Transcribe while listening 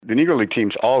the Negro League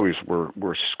teams always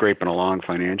were scraping along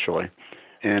financially.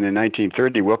 And in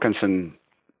 1930, Wilkinson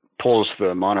pulls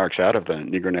the Monarchs out of the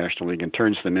Negro National League and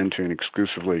turns them into an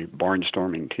exclusively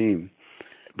barnstorming team.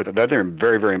 But the other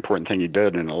very, very important thing he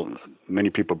did, and many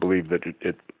people believe that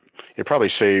it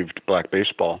probably saved black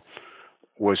baseball,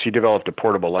 was he developed a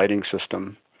portable lighting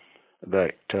system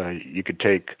that you could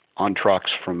take on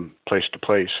trucks from place to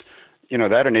place.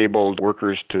 That enabled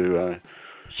workers to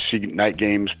see night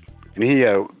games. And he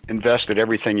invested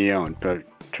everything he owned,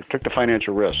 took the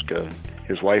financial risk.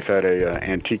 His wife had a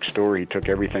antique store. He took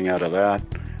everything out of that,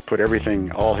 put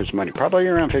all his money, probably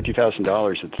around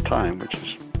 $50,000 at the time, which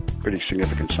is a pretty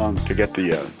significant sum, to get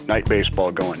the night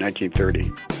baseball going, 1930.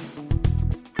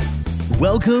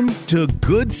 Welcome to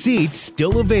Good Seats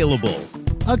Still Available,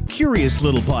 a curious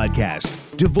little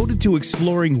podcast devoted to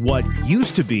exploring what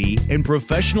used to be in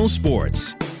professional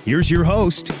sports. Here's your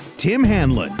host, Tim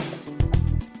Hanlon.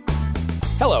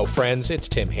 Hello, friends. It's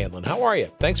Tim Hanlon. How are you?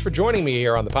 Thanks for joining me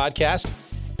here on the podcast.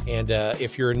 And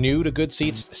if you're new to Good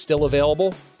Seats Still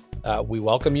Available, we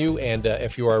welcome you. And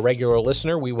if you are a regular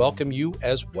listener, we welcome you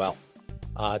as well.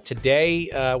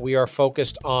 Today, we are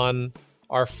focused on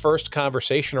our first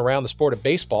conversation around the sport of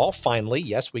baseball. Finally,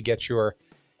 yes, we get your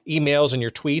emails and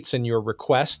your tweets and your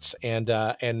requests. And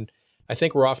I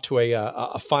think we're off to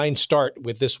a fine start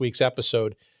with this week's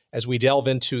episode as we delve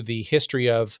into the history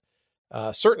of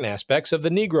certain aspects of the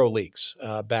Negro Leagues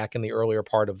back in the earlier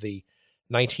part of the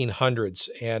 1900s.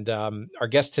 And our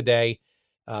guest today,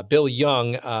 Bill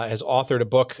Young, has authored a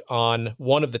book on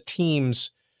one of the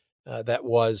teams that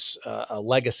was a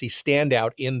legacy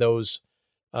standout in those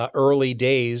early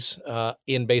days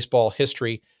in baseball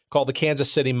history, called the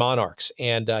Kansas City Monarchs.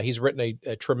 And he's written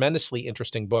a tremendously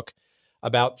interesting book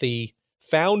about the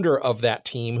founder of that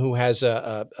team, who has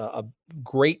a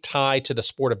great tie to the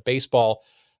sport of baseball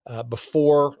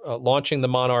before launching the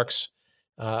Monarchs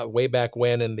way back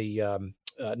when in the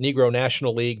Negro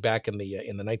National League back in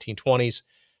the 1920s,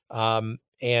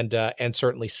 and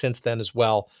certainly since then as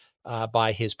well,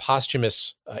 by his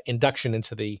posthumous induction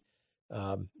into the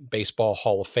Baseball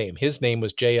Hall of Fame. His name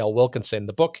was J.L. Wilkinson.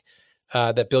 The book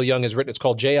that Bill Young has written, it's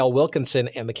called J.L. Wilkinson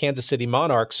and the Kansas City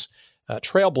Monarchs,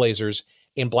 Trailblazers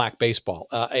in Black Baseball.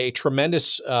 A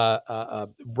tremendous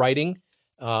writing,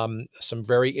 some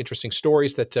very interesting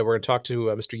stories that we're going to talk to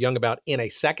Mr. Young about in a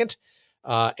second.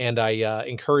 And I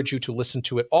encourage you to listen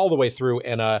to it all the way through,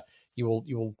 and you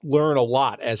will learn a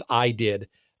lot, as I did,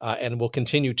 and will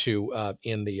continue to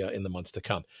in the months to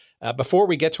come. Before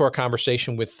we get to our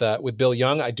conversation with Bill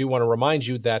Young, I do want to remind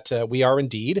you that we are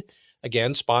indeed,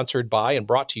 again, sponsored by and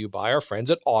brought to you by our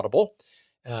friends at Audible.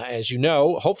 As you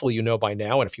know, hopefully you know by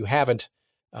now, and if you haven't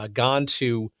gone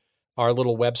to our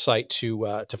little website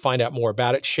to find out more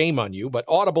about it, shame on you. But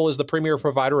Audible is the premier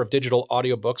provider of digital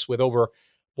audiobooks with over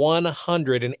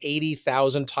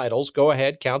 180,000 titles. Go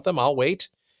ahead, count them. I'll wait.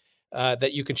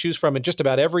 That you can choose from in just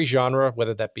about every genre,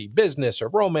 whether that be business or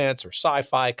romance or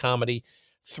sci-fi, comedy,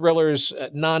 thrillers,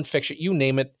 nonfiction, you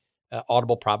name it.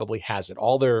 Audible probably has it.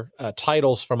 All their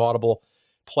titles from Audible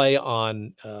play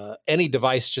on any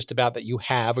device just about that you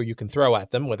have or you can throw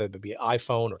at them, whether it be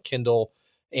iPhone or Kindle,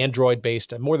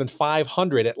 Android-based, more than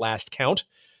 500 at last count,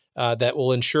 that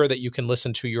will ensure that you can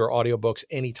listen to your audiobooks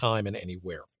anytime and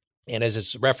anywhere. And as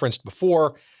is referenced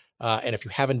before, and if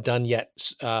you haven't done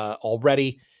yet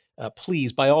already,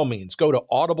 please, by all means, go to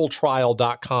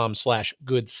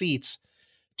audibletrial.com/goodseats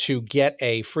to get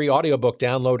a free audiobook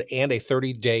download and a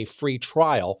 30-day free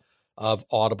trial of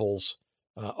Audible's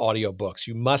audiobooks.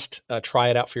 You must try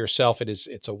it out for yourself.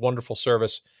 It's a wonderful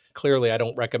service. Clearly, I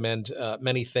don't recommend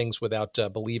many things without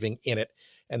believing in it,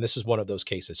 and this is one of those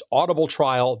cases.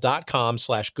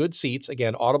 audibletrial.com/goodseats.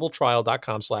 Again,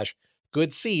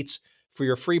 audibletrial.com/goodseats for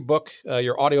your free book,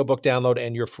 your audiobook download,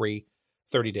 and your free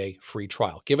 30-day free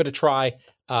trial. Give it a try.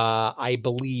 I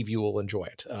believe you will enjoy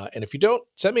it. And if you don't,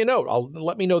 send me a note.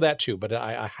 Let me know that too, but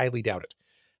I highly doubt it.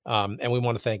 And we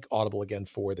want to thank Audible again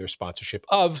for their sponsorship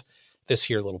of this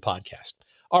here little podcast.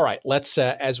 All right, let's,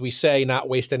 as we say, not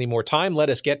waste any more time. Let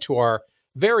us get to our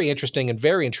very interesting and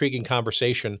very intriguing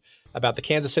conversation about the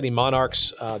Kansas City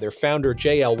Monarchs, their founder,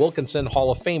 J.L. Wilkinson, Hall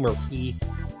of Famer,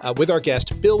 with our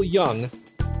guest, Bill Young,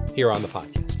 here on the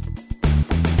podcast.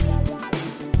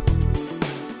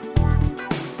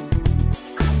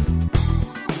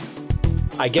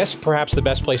 I guess perhaps the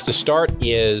best place to start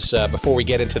is, before we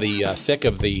get into the thick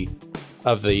of the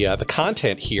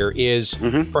content here, is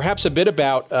perhaps a bit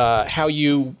about how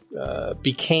you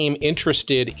became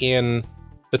interested in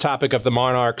the topic of the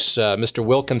Monarchs, Mr.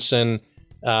 Wilkinson,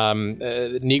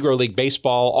 Negro League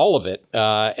baseball, all of it,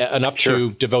 enough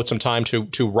to devote some time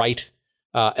to write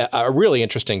a really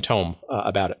interesting tome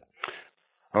about it.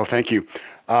 Oh, thank you.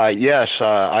 Yes,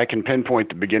 I can pinpoint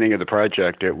the beginning of the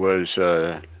project. It was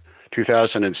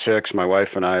 2006. My wife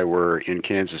and I were in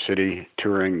Kansas City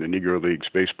touring the Negro Leagues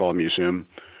Baseball Museum,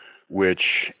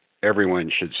 which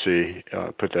everyone should see.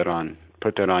 Put that on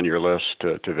your list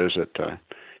to visit.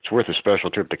 It's worth a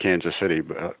special trip to Kansas City,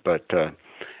 but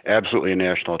absolutely a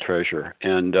national treasure.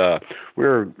 And we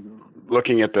were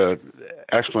looking at the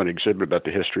excellent exhibit about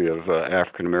the history of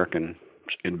African American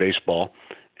in baseball,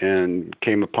 and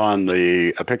came upon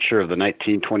a picture of the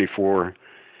 1924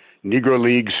 Negro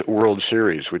Leagues World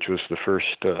Series, which was the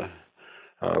first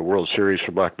World Series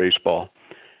for black baseball.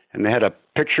 And they had a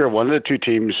picture of one of the two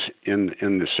teams in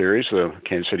the series, the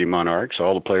Kansas City Monarchs,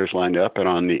 all the players lined up, and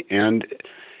on the end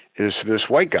is this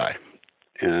white guy.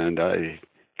 And I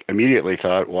immediately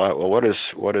thought, well, what is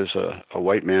a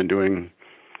white man doing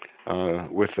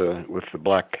with the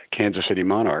black Kansas City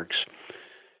Monarchs?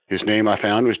 His name I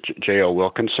found was J.L.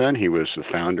 Wilkinson. He was the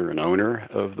founder and owner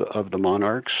of the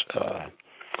Monarchs.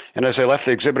 And as I left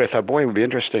the exhibit, I thought, boy, it would be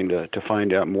interesting to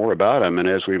find out more about him. And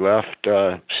as we left,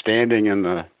 standing in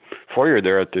the foyer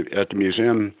there at the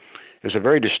museum is a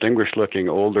very distinguished-looking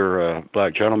older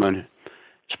black gentleman.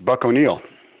 It's Buck O'Neil,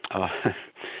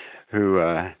 who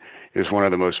is one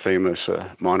of the most famous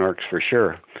Monarchs for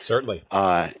sure. Certainly.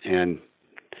 And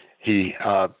he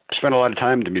spent a lot of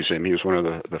time at the museum. He was one of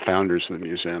the founders of the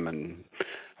museum, and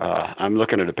I'm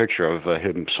looking at a picture of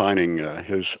him signing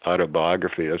his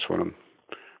autobiography. That's one of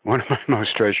my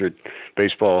most treasured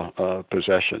baseball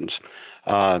possessions.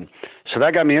 So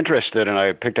that got me interested, and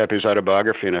I picked up his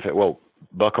autobiography, and I thought, well,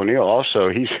 Buck O'Neil also,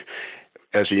 he's,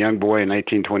 as a young boy in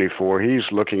 1924,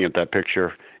 he's looking at that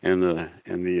picture in the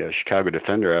Chicago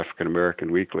Defender African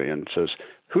American Weekly and says,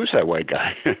 who's that white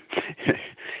guy?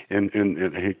 and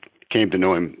he came to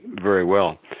know him very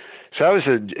well. So that was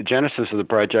the genesis of the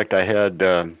project. I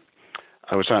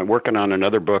was working on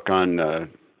another book on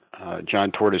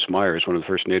John Tortoise Myers, one of the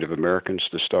first Native Americans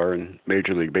to star in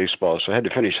Major League Baseball. So I had to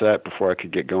finish that before I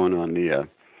could get going on the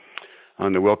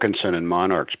Wilkinson and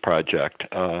Monarchs project.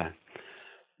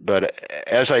 But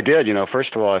as I did,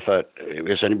 first of all, I thought,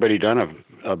 has anybody done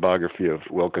a biography of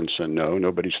Wilkinson? No,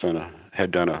 nobody's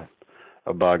had done a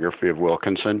biography of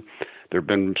Wilkinson. There have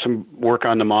been some work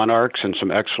on the Monarchs and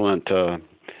some excellent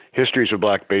histories of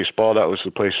black baseball. That was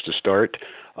the place to start.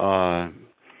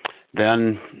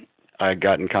 Then I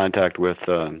got in contact with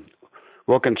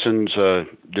Wilkinson's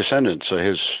descendants,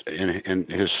 his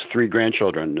three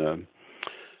grandchildren,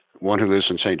 one who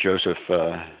lives in St. Joseph,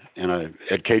 and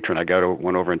Ed Catron.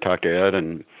 Went over and talked to Ed,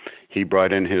 and he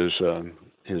brought in his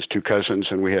two cousins,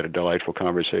 and we had a delightful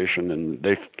conversation. And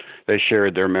they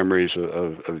shared their memories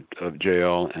of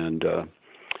J.L. and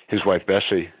his wife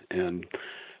Bessie, and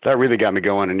that really got me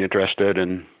going and interested.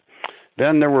 And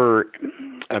then there were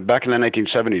back in the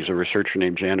 1970s, a researcher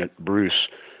named Janet Bruce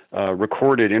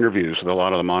recorded interviews with a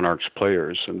lot of the Monarchs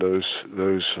players, and those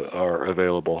are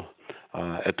available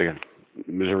at the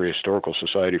Missouri Historical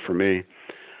Society for me.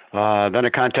 Then I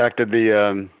contacted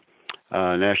the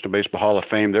National Baseball Hall of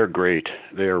Fame. They're great.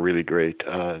 They are really great.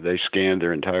 They scanned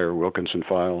their entire Wilkinson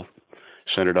file,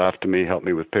 sent it off to me, helped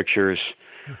me with pictures.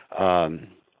 One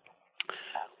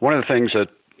of the things that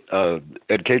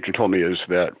Ed Catron told me is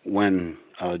that when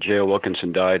J.L.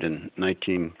 Wilkinson died in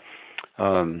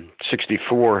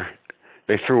 1964,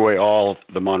 they threw away all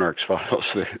the Monarchs files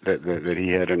that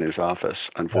he had in his office,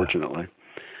 unfortunately. Yeah.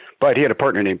 But he had a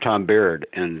partner named Tom Baird,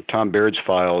 and Tom Baird's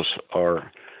files are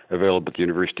available at the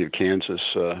University of Kansas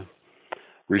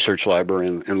Research Library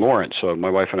in Lawrence. So my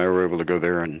wife and I were able to go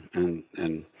there and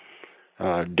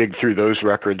dig through those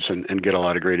records and get a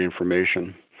lot of great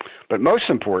information. But most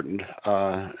important,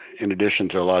 in addition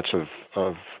to lots of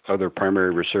other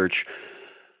primary research,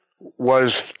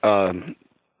 was the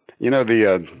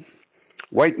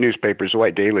white newspapers, the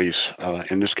white dailies,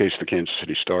 in this case the Kansas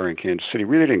City Star in Kansas City,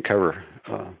 really didn't cover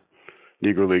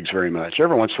Negro Leagues very much.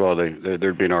 Every once in a while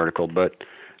there'd be an article, but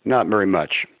not very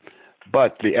much.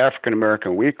 But the African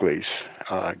American weeklies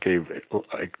gave a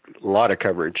lot of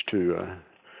coverage to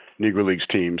Negro Leagues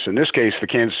teams. In this case, the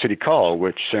Kansas City Call,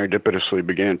 which serendipitously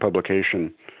began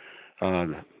publication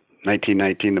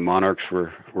 1919. The Monarchs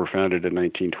were founded in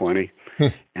 1920,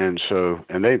 and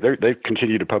they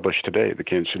continue to publish today. The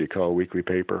Kansas City Call weekly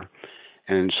paper,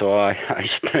 and so I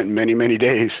spent many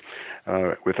days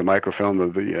with a microfilm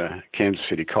of the Kansas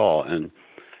City Call, and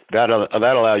that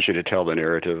allows you to tell the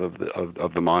narrative of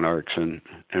the Monarchs and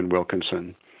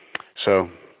Wilkinson. So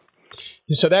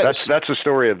So that's the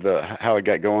story of how I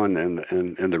got going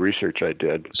and the research I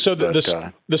did. So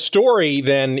the story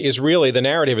then is really, the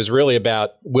narrative is really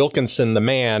about Wilkinson the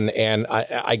man, and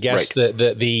I guess right.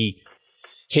 the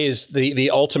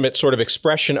ultimate sort of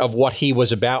expression of what he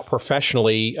was about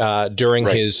professionally during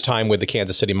right. his time with the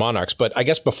Kansas City Monarchs. But I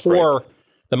guess before right.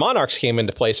 the Monarchs came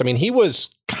into place, I mean, he was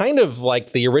kind of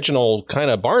like the original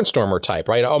kind of barnstormer type,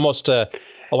 right? Almost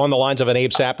along the lines of an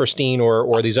Abe Saperstein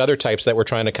or these other types that were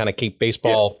trying to kind of keep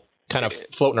baseball kind of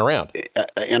floating around.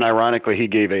 And ironically, he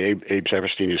gave Abe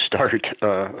Saperstein his start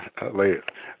later.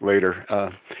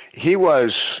 He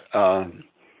was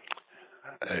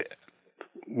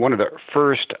one of the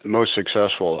first most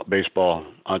successful baseball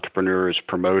entrepreneurs,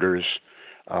 promoters,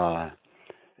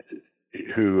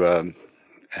 who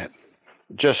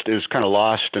just is kind of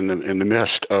lost in the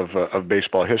mist of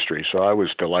baseball history. So I was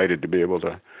delighted to be able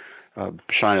to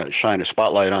shine a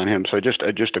spotlight on him. So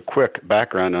just a quick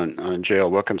background on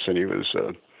J.L. Wilkinson. He was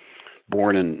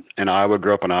born in Iowa,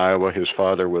 grew up in Iowa. His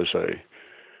father was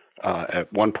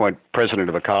at one point president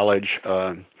of a college,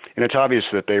 and it's obvious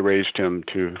that they raised him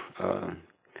to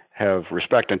have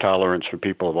respect and tolerance for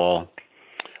people of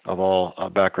all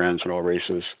backgrounds and all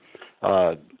races.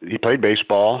 He played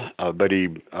baseball, but he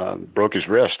broke his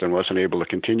wrist and wasn't able to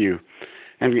continue,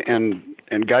 and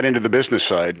got into the business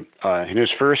side. And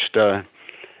his first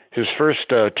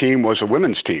team was a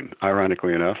women's team,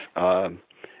 ironically enough.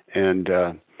 And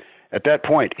at that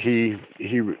point, he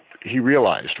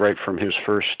realized right from his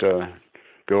first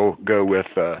go with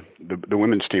the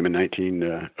women's team in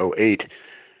 1908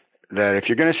 that if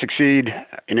you're going to succeed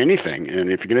in anything,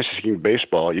 and if you're going to succeed in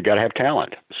baseball, you got to have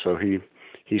talent. So he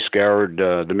scoured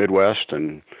the Midwest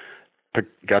and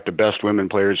got the best women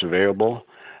players available.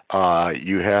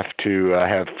 You have to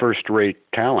have first-rate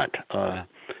talent to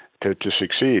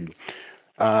succeed,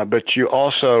 but you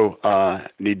also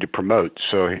need to promote.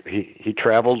 So he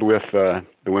traveled with the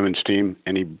women's team,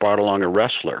 and he brought along a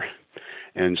wrestler.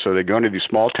 And so they go into these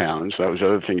small towns. That was the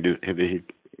other thing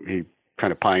he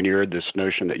kind of pioneered, this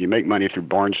notion that you make money through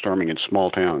barnstorming in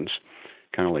small towns,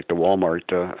 kind of like the Walmart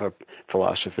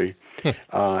philosophy.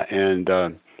 And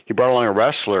he brought along a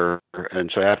wrestler, and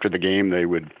so after the game, the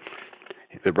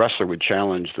wrestler would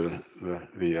challenge the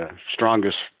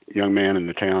strongest young man in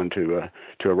the town to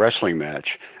a wrestling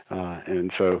match.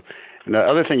 And the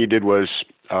other thing he did was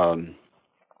said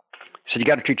you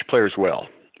got to treat your players well.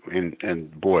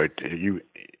 And boy,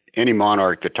 any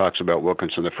Monarch that talks about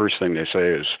Wilkinson, the first thing they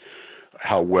say is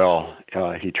how well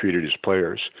he treated his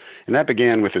players. And that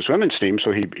began with his women's team.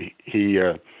 So he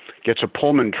gets a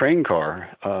Pullman train car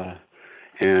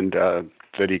and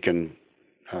that he can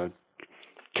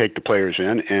take the players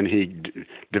in, and he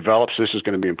develops, this is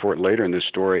going to be important later in this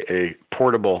story, a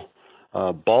portable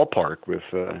ballpark with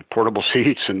portable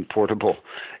seats and portable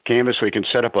canvas so he can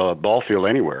set up a ball field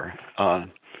anywhere.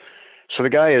 So the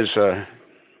guy is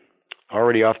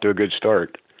already off to a good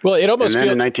start. Well, it almost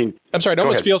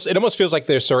feels. It almost feels like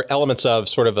there's sort of elements of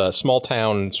sort of a small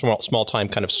time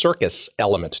kind of circus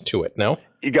element to it. No,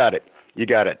 you got it.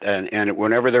 And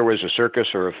whenever there was a circus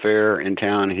or a fair in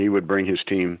town, he would bring his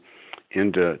team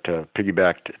in to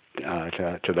piggyback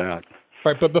to that.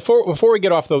 Right, but before we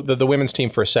get off the women's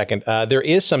team for a second, there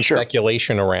is some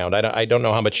speculation around. I don't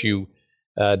know how much you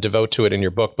devote to it in your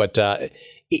book, but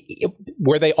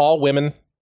were they all women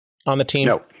on the team?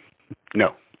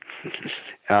 No.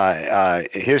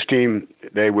 His team,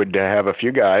 they would have a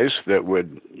few guys that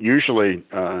would usually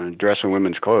dress in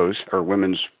women's clothes or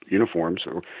women's uniforms,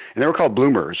 and they were called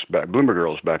bloomer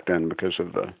girls back then because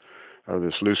of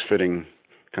this loose-fitting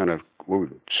kind of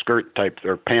skirt type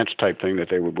or pants type thing that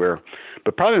they would wear.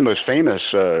 But probably the most famous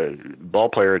ball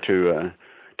player to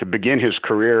begin his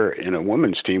career in a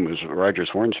women's team was Rogers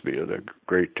Hornsby, the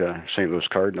great St. Louis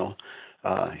Cardinal.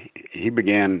 He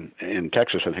began in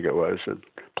Texas, I think it was,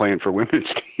 playing for women's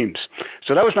teams.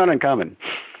 So that was not uncommon.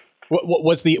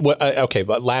 Okay,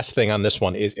 but last thing on this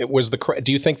one is,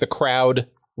 do you think the crowd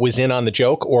was in on the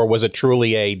joke, or was it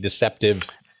truly a deceptive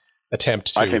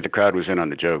attempt to? I think the crowd was in on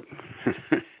the joke.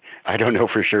 I don't know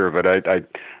for sure, but I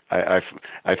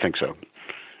think so.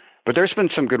 But there's been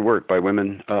some good work by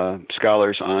women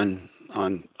scholars on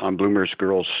bloomers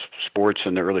girls sports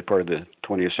in the early part of the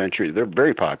 20th century. They're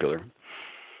very popular.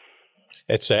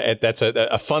 That's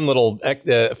a fun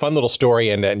little story,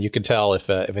 and you can tell if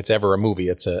it's ever a movie,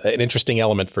 it's an interesting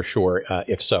element for sure.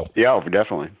 If so, yeah,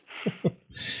 definitely.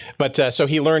 But so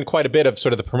he learned quite a bit of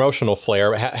sort of the promotional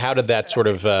flair. How did that sort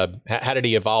of how did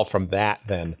he evolve from that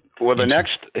then? Well,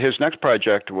 his next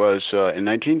project was in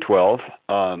 1912.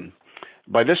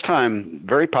 By this time,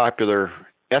 very popular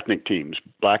ethnic teams,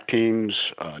 black teams,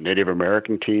 Native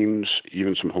American teams,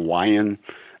 even some Hawaiian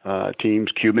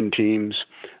teams, Cuban teams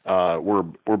were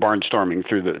barnstorming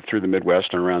through the Midwest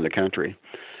and around the country.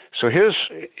 So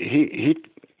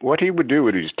what he would do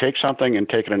is take something and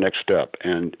take it a next step.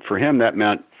 And for him, that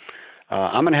meant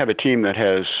I'm going to have a team that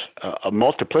has a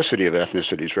multiplicity of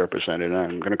ethnicities represented.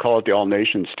 I'm going to call it the All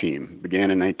Nations team. It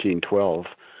began in 1912.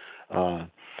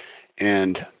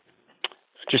 And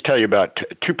just tell you about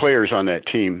two players on that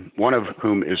team, one of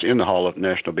whom is in the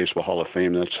National Baseball Hall of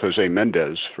Fame. That's Jose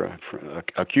Mendez,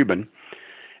 a Cuban.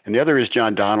 And the other is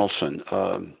John Donaldson,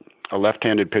 a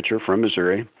left-handed pitcher from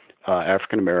Missouri,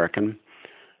 African-American.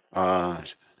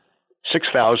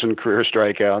 6,000 career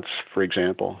strikeouts, for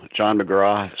example. John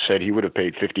McGraw said he would have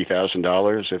paid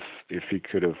 $50,000 if he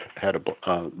could have had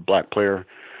a black player.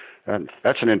 And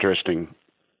that's an interesting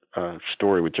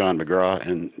story with John McGraw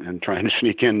and trying to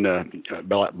sneak in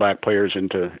black players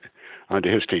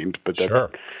onto his team. Sure.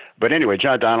 But anyway,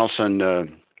 John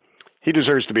Donaldson, he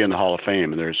deserves to be in the Hall of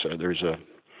Fame. And there's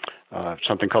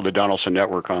something called the Donaldson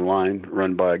Network online,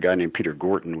 run by a guy named Peter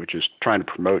Gorton, which is trying to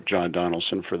promote John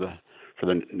Donaldson for the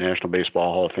National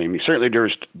Baseball Hall of Fame. He certainly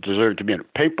deserved to be in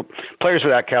players of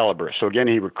that caliber. So again,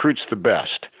 he recruits the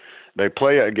best. They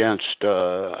play against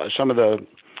some of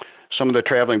the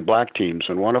traveling black teams,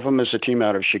 and one of them is a team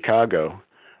out of Chicago,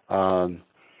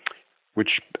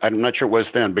 which I'm not sure it was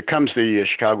then, becomes the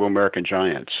Chicago American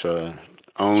Giants,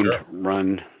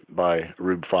 run by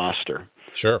Rube Foster.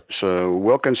 Sure. So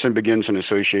Wilkinson begins an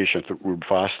association with Rube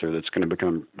Foster that's going to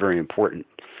become very important.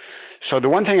 So the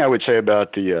one thing I would say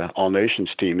about the All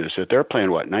Nations team is that they're playing,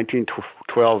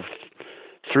 1912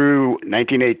 through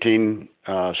 1918.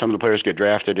 Some of the players get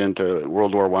drafted into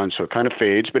World War I, so it kind of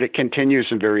fades, but it continues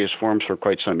in various forms for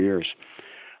quite some years.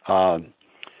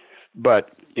 But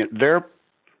they're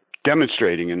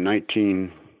demonstrating in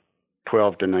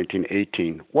 1912 to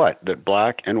 1918 that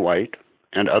black and white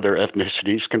and other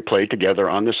ethnicities can play together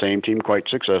on the same team quite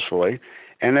successfully,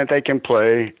 and that they can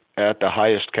play at the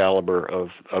highest caliber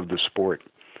of the sport.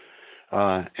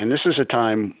 And this is a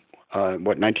time,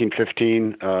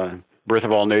 1915, Birth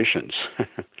of All Nations,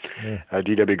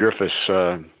 D.W.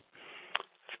 Griffith's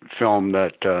film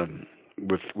that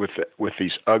with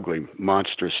these ugly,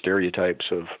 monstrous stereotypes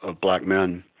of black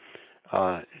men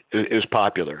is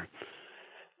popular.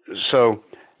 So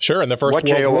sure, in the First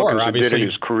World War, obviously, did in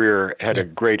his career had a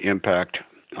great impact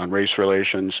on race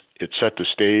relations. It set the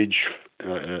stage,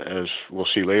 as we'll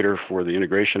see later, for the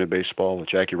integration of baseball with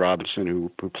Jackie Robinson,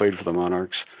 who played for the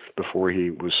Monarchs before he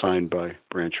was signed by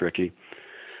Branch Rickey.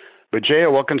 But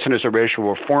J.A. Wilkinson is a racial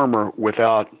reformer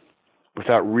without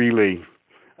really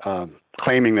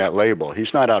claiming that label.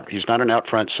 He's not an out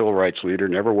front civil rights leader,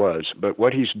 never was. But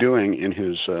what he's doing in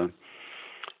his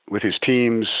with his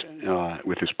teams,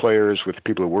 with his players, with the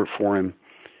people who work for him,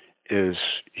 is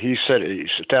he's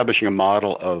establishing a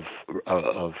model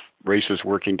of races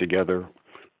working together,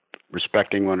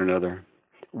 respecting one another.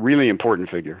 Really important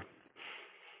figure.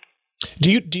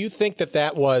 Do you think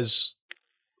that was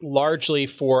largely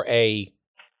for a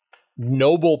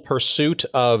noble pursuit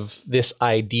of this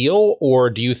ideal, or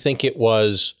do you think it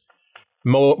was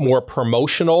more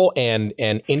promotional and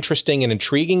interesting and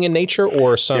intriguing in nature,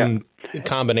 or some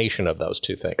combination of those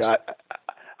two things?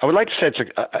 I would like to say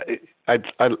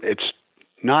it's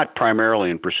not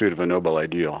primarily in pursuit of a noble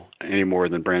ideal any more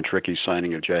than Branch Rickey's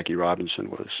signing of Jackie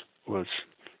Robinson was.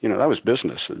 That was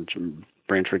business, and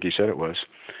Branch Rickey said it was.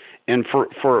 And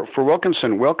for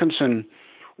Wilkinson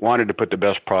wanted to put the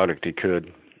best product he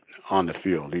could on the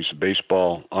field. He's a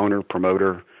baseball owner,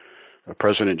 promoter, a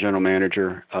president, general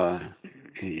manager.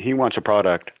 He wants a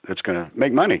product that's going to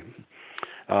make money.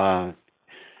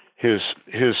 His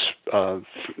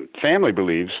family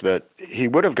believes that he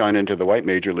would have gone into the white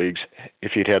major leagues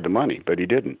if he'd had the money, but he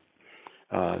didn't.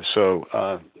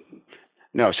 So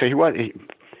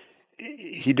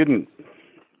he didn't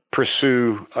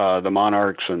pursue the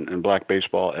Monarchs and black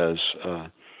baseball as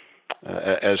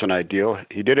an ideal.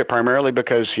 He did it primarily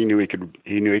because he knew he could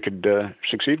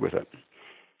succeed with it.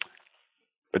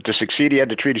 But to succeed, he had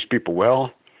to treat his people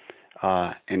well,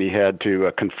 and he had to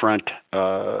confront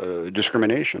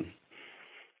discrimination.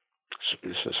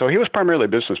 So he was primarily a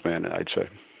businessman, I'd say.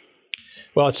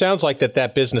 Well, it sounds like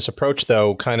that business approach,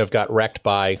 though, kind of got wrecked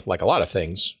by, like a lot of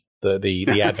things,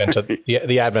 the advent of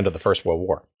the advent of the First World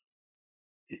War.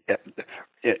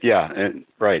 Yeah, and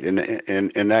right. In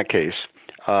that case,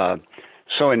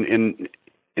 so in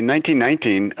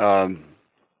 1919,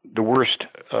 the worst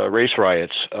race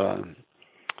riots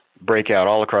break out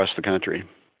all across the country,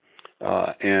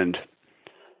 and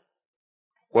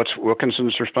what's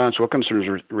Wilkinson's response?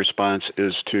 Wilkinson's response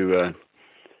is to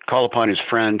call upon his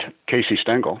friend Casey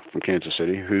Stengel from Kansas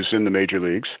City, who's in the major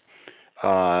leagues,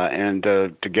 and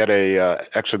to get a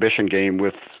exhibition game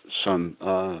with some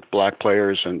black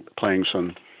players and playing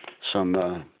some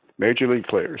major league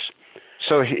players.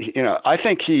 So I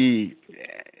think he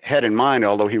had in mind,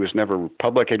 although he was never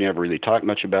public and he never really talked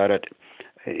much about it,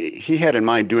 he had in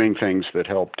mind doing things that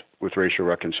helped with racial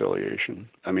reconciliation.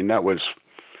 I mean, that was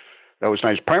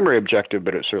not his primary objective,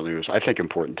 but it certainly was, I think,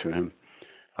 important to him.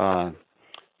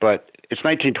 But it's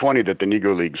 1920 that the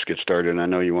Negro Leagues get started, and I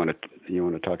know you want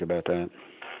to talk about that.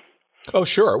 Oh,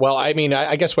 sure. Well, I mean,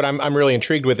 I guess what I'm really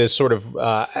intrigued with is sort of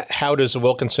how does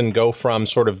Wilkinson go from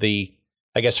sort of the,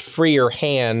 I guess, freer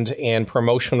hand and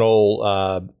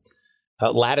promotional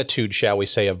latitude, shall we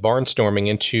say, of barnstorming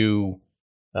into,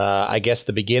 I guess,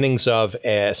 the beginnings of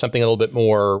something a little bit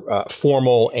more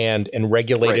formal and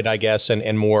regulated, right. I guess,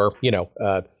 and more,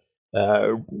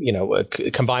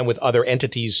 combined with other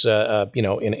entities,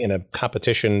 in a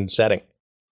competition setting.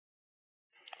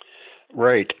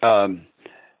 Right.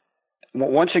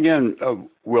 Once again,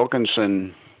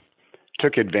 Wilkinson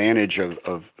took advantage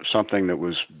of something that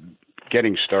was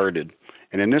getting started.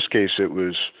 And in this case, it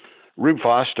was Rube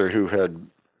Foster, who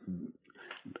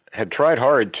had tried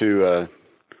hard to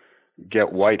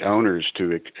get white owners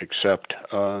to accept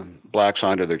blacks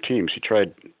onto their teams. He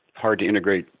tried hard to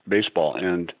integrate baseball.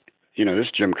 And,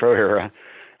 this Jim Crow era,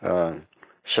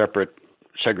 separate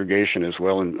segregation is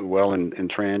well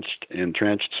entrenched.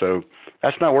 So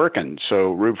that's not working.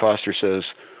 So Rube Foster says,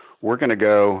 we're going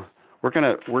to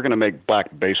make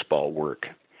black baseball work.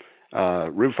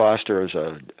 Rube Foster is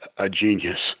a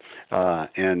genius.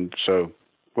 And so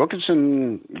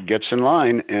Wilkinson gets in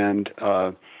line, and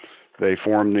they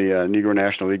form the Negro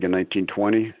National League in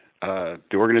 1920.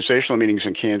 The organizational meeting's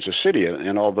in Kansas City,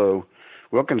 and although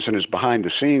Wilkinson is behind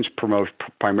the scenes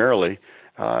primarily,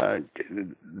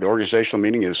 the organizational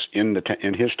meeting is in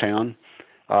his town.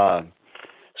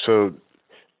 So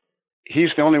he's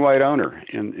the only white owner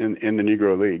in the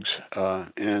Negro Leagues,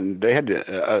 and they had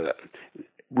to.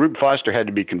 Rube Foster had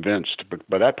to be convinced, but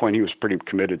by that point he was pretty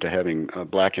committed to having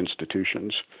black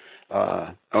institutions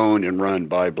owned and run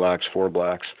by blacks for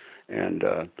blacks, and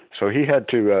so he had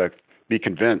to be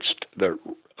convinced that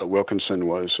Wilkinson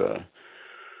was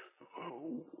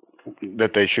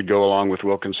that they should go along with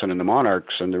Wilkinson and the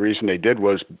Monarchs, and the reason they did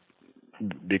was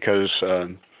because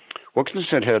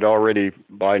Wilkinson had already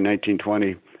by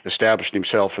 1920 established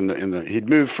himself in the. He'd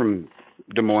moved from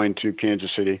Des Moines to Kansas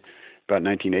City about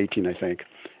 1918, I think,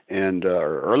 and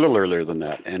or a little earlier than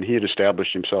that. And he had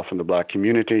established himself in the black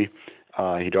community.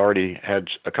 He'd already had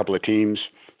a couple of teams.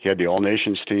 He had the All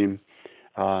Nations team,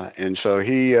 and so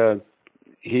he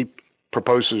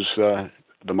proposes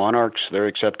the Monarchs. They're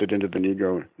accepted into the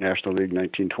Negro National League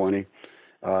 1920,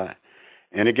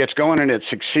 and it gets going, and it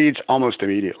succeeds almost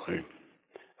immediately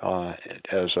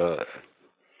as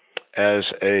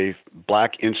a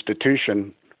black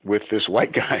institution with this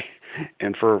white guy.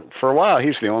 And for a while,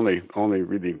 he's the only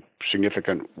really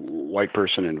significant white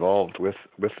person involved with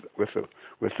the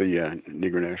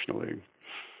Negro National League.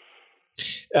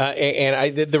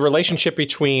 The relationship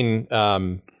between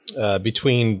Rube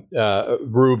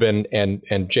and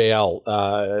JL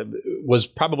was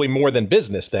probably more than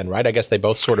business then, right? I guess they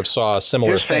both sort of saw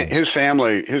similar things. His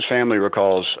family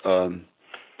recalls a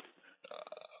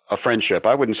friendship.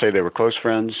 I wouldn't say they were close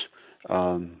friends,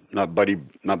 not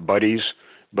buddies,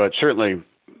 but certainly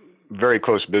very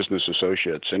close business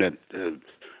associates. And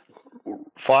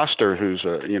Foster, who's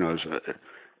is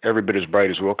every bit as bright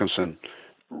as Wilkinson,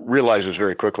 realizes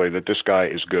very quickly that this guy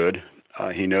is good.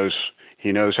 He knows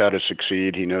how to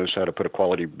succeed. He knows how to put a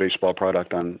quality baseball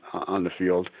product on the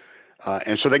field,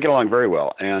 and so they get along very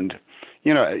well. And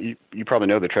you probably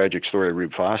know the tragic story of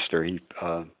Rube Foster. He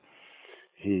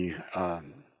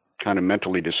kind of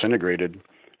mentally disintegrated,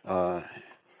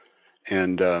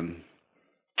 and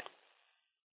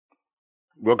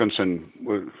Wilkinson,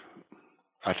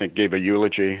 I think, gave a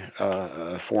eulogy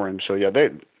for him. So yeah,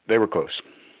 they were close.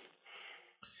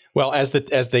 Well,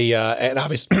 and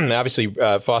obviously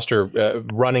Foster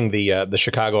running the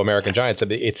Chicago American Giants,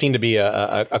 it seemed to be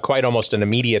a quite almost an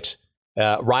immediate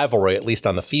rivalry, at least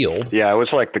on the field. Yeah, it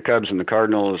was like the Cubs and the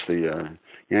Cardinals, the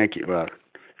Yankee.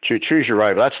 Choose your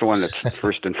rival. That's the one that's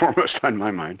first and foremost on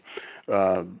my mind.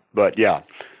 But yeah,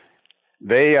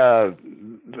 they. I'll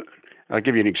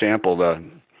give you an example.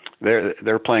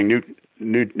 They're playing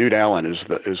Newt Allen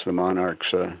is the Monarchs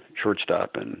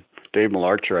shortstop, and Dave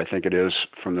Malarcher, I think it is,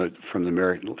 from the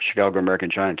Chicago American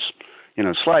Giants,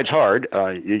 slides hard.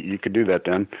 You could do that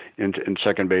then in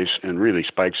second base and really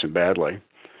spikes him badly.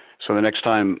 So the next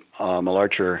time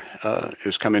Malarcher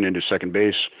is coming into second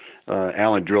base,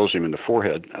 Allen drills him in the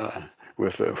forehead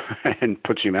and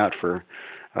puts him out for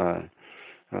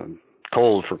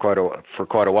cold for quite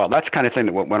a while. That's the kind of thing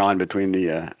that went on between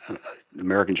the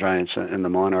American Giants and the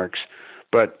Monarchs.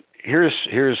 But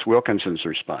here's Wilkinson's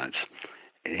response.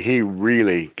 He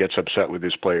really gets upset with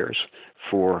his players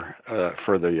for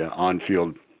the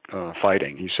on-field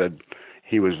fighting. He said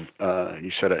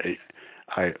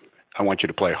I want you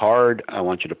to play hard. I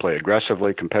want you to play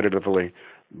aggressively, competitively,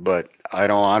 but I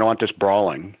don't want this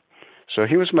brawling. So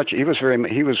he was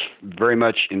very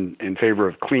much in favor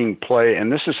of clean play,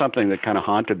 and this is something that kind of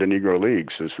haunted the Negro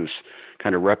Leagues, is this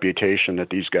kind of reputation that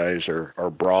these guys are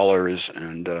brawlers,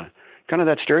 and kind of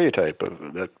that stereotype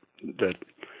of that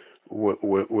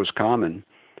was common.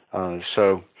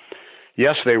 So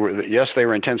yes, they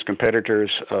were intense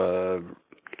competitors,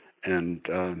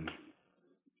 and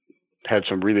had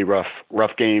some really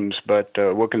rough games, but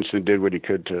Wilkinson did what he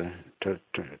could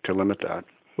to limit that.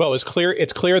 Well, it's clear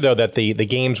though that the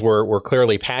games were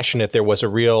clearly passionate. There was a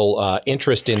real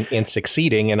interest in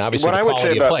succeeding, and obviously the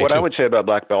quality of play. What I would say about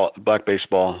black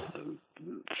baseball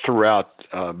throughout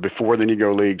before the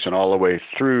Negro Leagues and all the way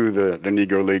through the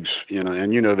Negro Leagues,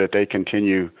 and that they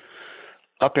continue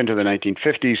up into the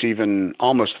 1950s, even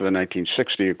almost to the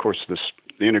 1960s. Of course,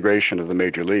 the integration of the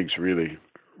major leagues really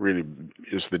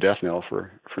is the death knell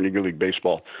for Negro League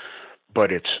baseball.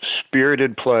 But it's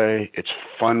spirited play, it's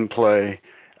fun play,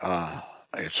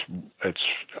 it's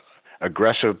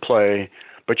aggressive play.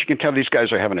 But you can tell these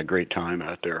guys are having a great time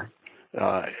out there.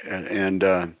 And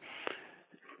of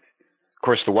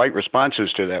course, the white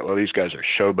responses to that, well, these guys are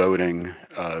showboating.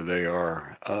 They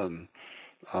are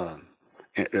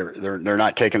they're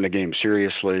not taking the game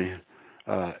seriously.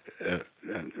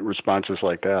 Responses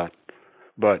like that,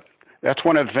 but that's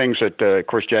one of the things that, of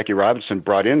course, Jackie Robinson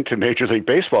brought into Major League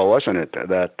Baseball, wasn't it?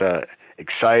 That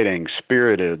exciting,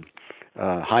 spirited,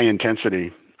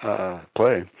 high-intensity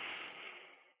play.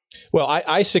 Well,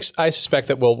 I suspect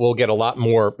that we'll get a lot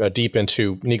more deep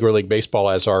into Negro League Baseball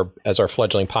as our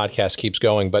fledgling podcast keeps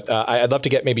going. But I'd love to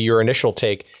get maybe your initial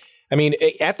take. I mean,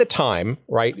 at the time,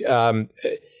 right?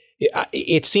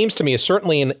 It seems to me,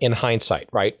 certainly in hindsight,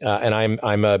 right? And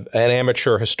I'm an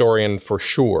amateur historian for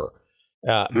sure.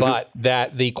 But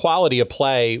that the quality of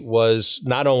play was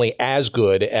not only as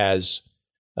good as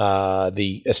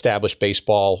the established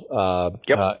baseball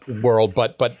world,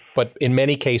 but in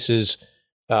many cases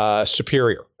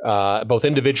superior, both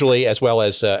individually as well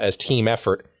as team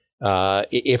effort,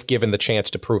 if given the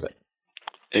chance to prove it.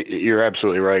 You're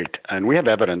absolutely right, and we have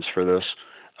evidence for this.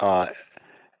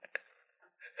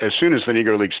 As soon as the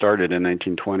Negro League started in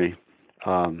 1920,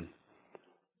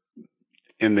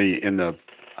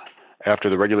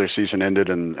 after the regular season ended,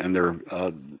 and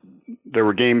there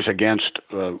were games against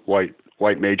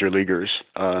white major leaguers.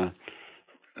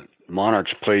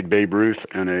 Monarchs played Babe Ruth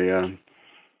and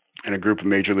a group of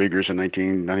major leaguers in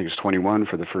 1921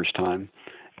 for the first time,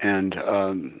 and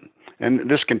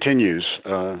this continues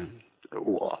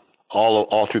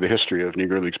all through the history of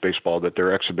Negro Leagues baseball, that there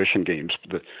are exhibition games.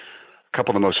 A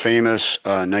couple of the most famous,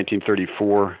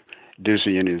 1934,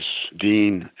 Dizzy and his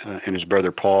Dean and his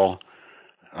brother Paul.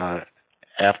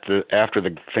 After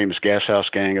the famous Gas House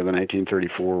Gang of the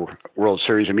 1934 World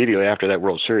Series, immediately after that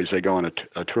World Series, they go on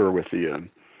a tour with the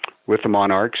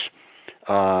Monarchs.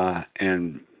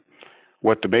 And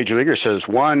what the major leaguer says,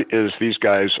 one is these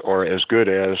guys are as good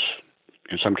as,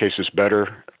 in some cases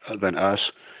better than us.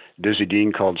 Dizzy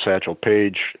Dean called Satchel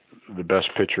Paige the best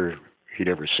pitcher he'd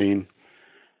ever seen.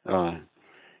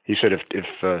 He said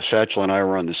if Satchel and I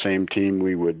were on the same team,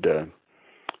 we would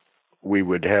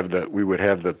have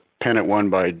the pennant won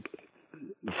by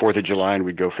the 4th of July, and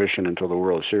we'd go fishing until the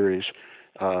World Series.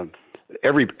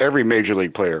 Every major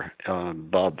league player,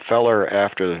 Bob Feller,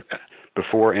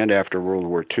 before and after World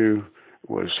War II,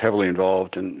 was heavily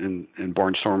involved in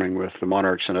barnstorming with the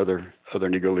Monarchs and other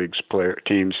Negro Leagues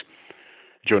teams.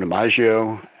 Joe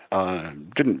DiMaggio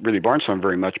didn't really barnstorm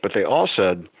very much, but they all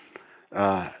said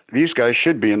these guys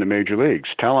should be in the major leagues,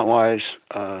 talent-wise.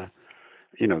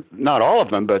 Not all of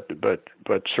them, but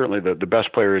certainly the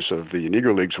best players of the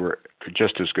Negro Leagues were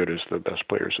just as good as the best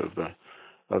players of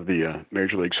the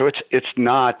major league. So it's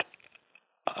not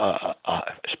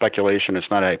speculation. It's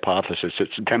not a hypothesis.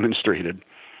 It's demonstrated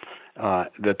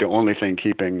that the only thing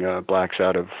keeping blacks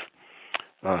out of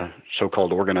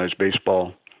so-called organized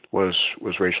baseball was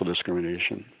racial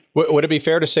discrimination. Would it be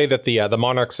fair to say that the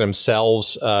Monarchs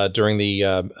themselves during the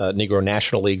Negro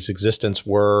National League's existence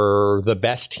were the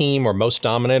best team, or most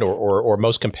dominant, or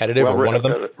most competitive, or one of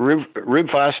them? Rube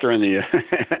Foster and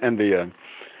the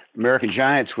American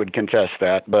Giants would contest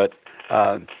that, but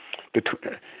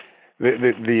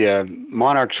The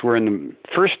Monarchs were in the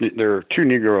first. There are two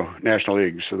Negro National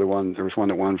Leagues. So there was one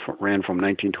that ran from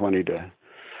 1920 to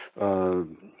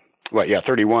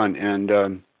 31, and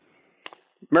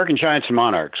American Giants and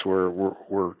Monarchs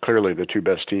were clearly the two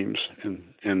best teams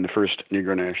in the first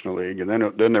Negro National League. And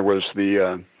then there was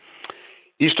the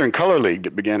Eastern Color League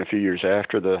that began a few years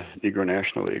after the Negro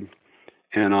National League.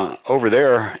 And over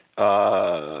there,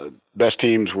 best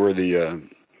teams were the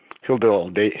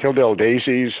Hilldale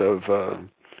Daisies of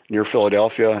near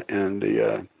Philadelphia, and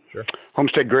the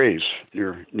Homestead Grays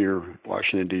near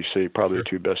Washington D.C. Probably the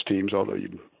two best teams, although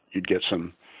you'd get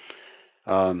some.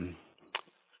 So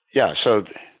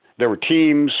there were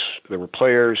teams, there were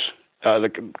players. The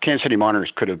Kansas City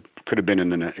Monarchs could have been in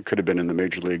the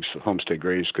major leagues. The Homestead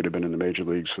Grays could have been in the major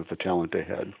leagues with the talent they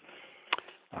had.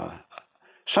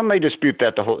 Some may dispute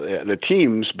that the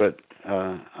teams, but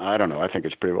I don't know. I think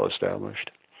it's pretty well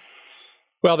established.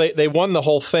 Well, they won the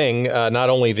whole thing, not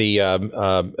only the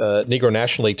Negro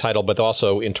National League title, but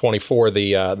also in 24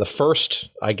 the first,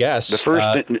 I guess. The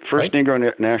first right?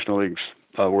 Negro National League's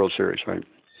World Series, right?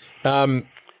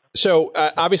 So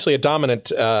obviously a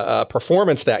dominant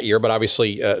performance that year, but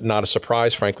obviously not a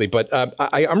surprise, frankly. But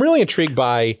I'm really intrigued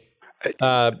by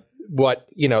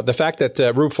the fact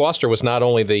that Rube Foster was not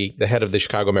only the head of the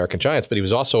Chicago American Giants, but he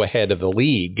was also a head of the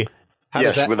league.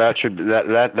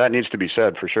 That needs to be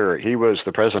said for sure. He was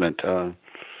the president of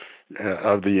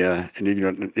the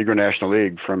Negro National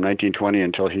League from 1920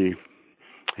 until he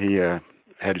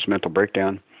had his mental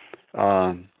breakdown.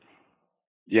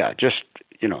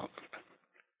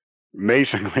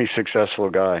 Amazingly successful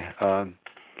guy.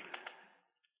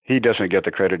 He doesn't get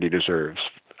the credit he deserves.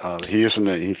 He is in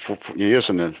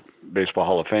the Baseball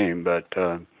Hall of Fame, but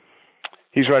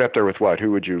he's right up there with what?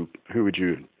 Who would you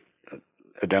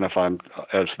identify him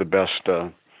as the best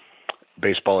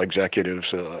baseball executives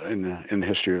in the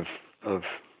history of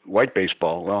white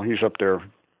baseball? Well, he's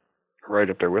right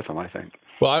up there with them, I think.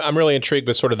 Well, I'm really intrigued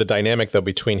with sort of the dynamic, though,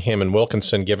 between him and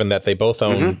Wilkinson, given that they both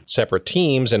own separate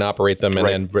teams and operate them.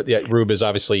 And then Rube is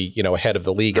obviously, ahead of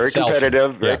the league itself.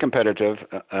 Very competitive.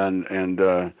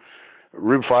 And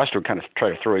Rube Foster kind of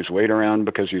tried to throw his weight around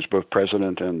because he was both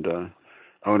president and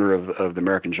owner of the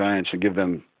American Giants and give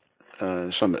them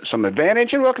some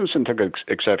advantage. And Wilkinson took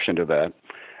exception to that.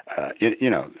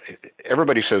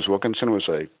 Everybody says Wilkinson was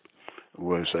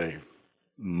a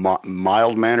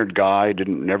mild-mannered guy,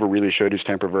 never really showed his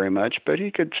temper very much, but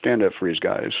he could stand up for his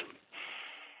guys.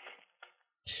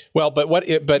 Well, but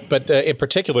in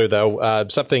particular, though,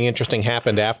 something interesting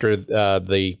happened after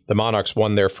the Monarchs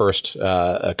won their first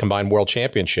combined world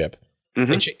championship.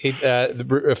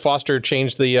 Foster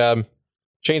changed the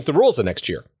rules the next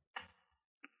year.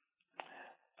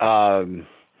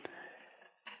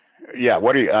 Yeah.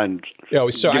 What are you?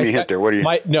 Sorry, give me a hint there. What are you?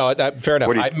 Fair enough.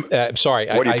 I'm sorry.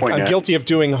 I'm guilty of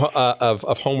doing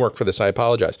of homework for this. I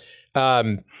apologize.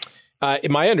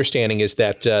 My understanding is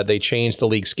that they changed the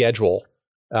league schedule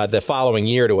the following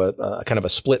year to a kind of a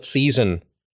split season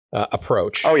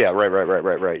approach. Oh yeah,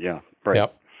 right. Yeah, right.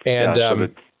 Yep.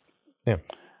 And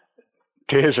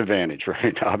to his advantage,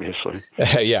 right? Obviously.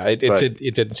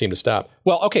 It didn't seem to stop.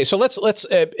 Well, okay, so let's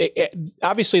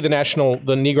obviously the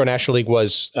Negro National League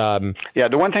was. The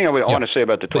one thing I want to say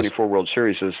about the 24 World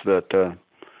Series is that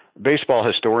baseball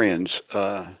historians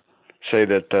say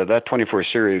that that 24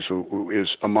 series is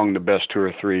among the best two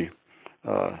or three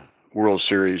World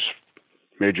Series,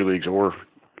 major leagues or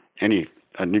any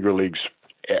Negro leagues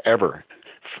ever.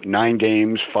 9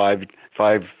 games, 5-4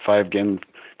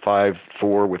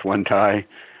 with one tie.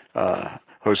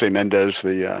 Jose Mendez,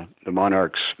 the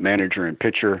Monarchs manager and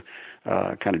pitcher,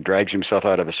 kind of drags himself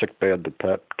out of a sick bed to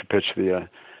pitch the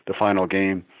final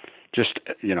game. Just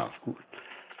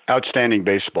outstanding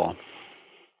baseball.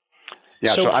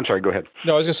 Yeah. So I'm sorry. Go ahead.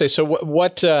 No, I was going to say. So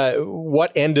what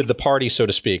ended the party, so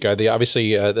to speak?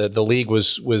 Obviously the league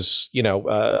was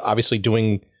obviously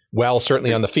doing well,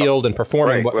 certainly on the field and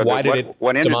performing. Right. Why did it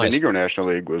what ended demise? The Negro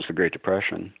National League was the Great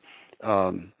Depression.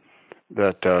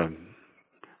 That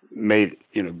made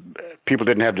people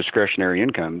didn't have discretionary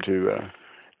income to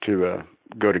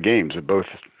go to games. Both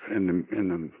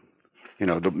in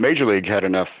the major league had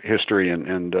enough history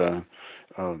and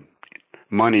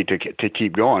money to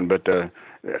keep going, but the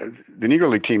Negro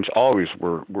League teams always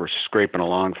were scraping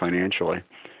along financially.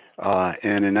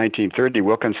 And in 1930,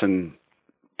 Wilkinson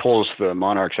pulls the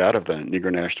Monarchs out of the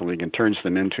Negro National League and turns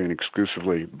them into an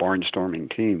exclusively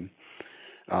barnstorming team.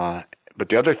 But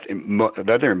the other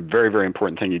very, very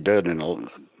important thing he did, and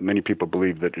many people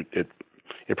believe that it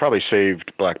probably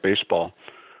saved black baseball,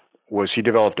 was he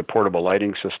developed a portable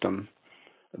lighting system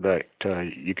that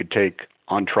you could take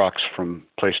on trucks from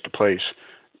place to place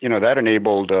that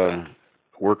enabled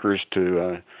workers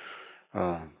to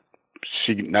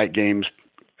see night games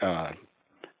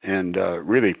and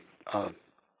really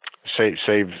saves.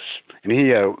 And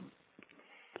he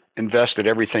invested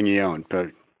everything he owned,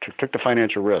 took the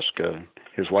financial risk.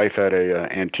 His wife had a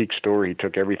antique store. He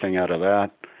took everything out of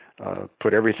that,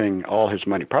 put everything, all his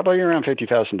money, probably around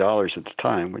 $50,000 at the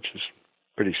time, which is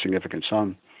a pretty significant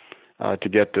sum, to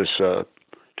get this the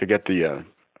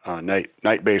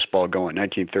night baseball going.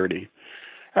 1930.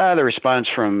 The response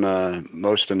from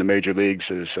most in the major leagues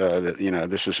is that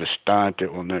this is a stunt.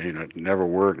 It will never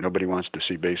work. Nobody wants to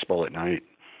see baseball at night.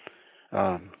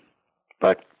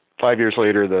 But 5 years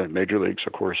later, the major leagues,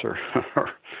 of course,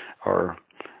 are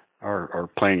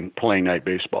playing night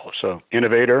baseball. So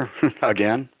innovator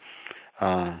again,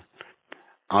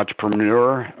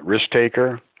 entrepreneur, risk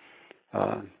taker,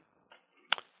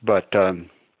 but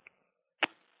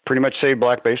pretty much saved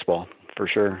black baseball for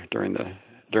sure during the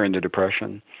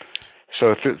Depression.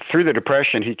 So through the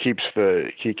Depression, he keeps the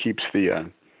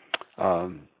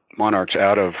Monarchs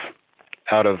out of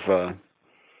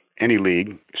any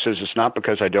league. He says it's not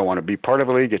because I don't want to be part of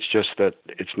a league. It's just that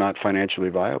it's not financially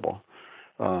viable.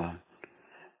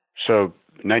 So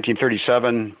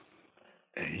 1937,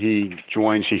 he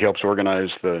helps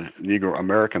organize the Negro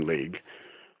American League,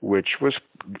 which was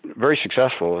very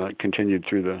successful. It continued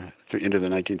into the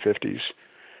 1950s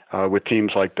with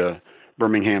teams like the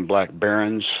Birmingham Black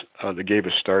Barons that gave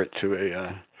a start to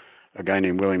a guy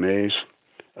named Willie Mays.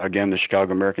 Again, the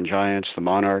Chicago American Giants, the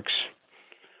Monarchs,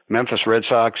 Memphis Red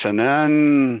Sox, and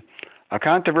then a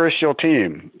controversial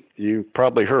team you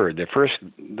probably heard. They were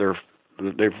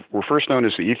first known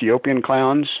as the Ethiopian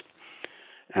Clowns,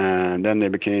 and then they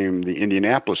became the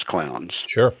Indianapolis Clowns.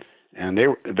 Sure. And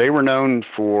they were known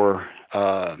for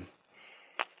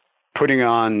putting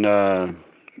on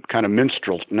kind of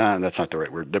minstrel. No, that's not the right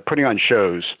word. They're putting on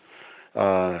shows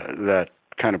that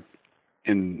kind of,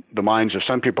 in the minds of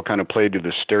some people, kind of played to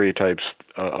the stereotypes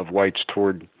of whites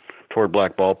toward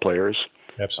black ball players.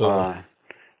 Absolutely.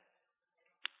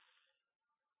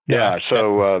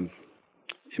 So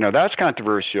that's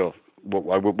controversial.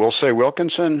 We'll say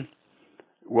Wilkinson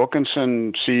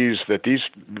sees that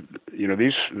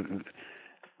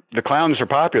the clowns are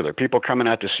popular. People coming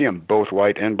out to see them, both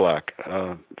white and black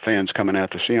fans coming out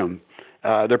to see them.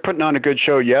 They're putting on a good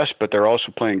show, yes, but they're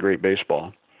also playing great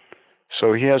baseball.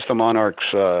 So he has the Monarchs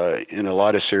in a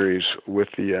lot of series with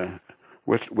the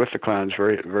clowns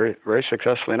very, very, very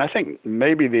successfully. And I think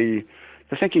maybe the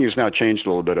thinking has now changed a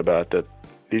little bit about that.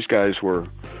 These guys were,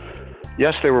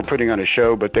 yes, they were putting on a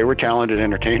show, but they were talented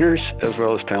entertainers as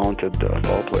well as talented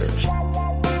ball players.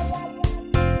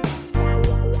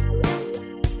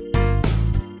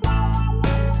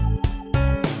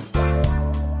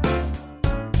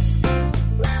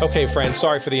 Okay, friends,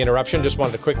 sorry for the interruption. Just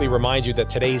wanted to quickly remind you that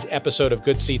today's episode of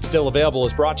Good Seats Still Available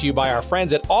is brought to you by our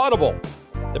friends at Audible,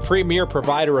 the premier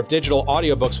provider of digital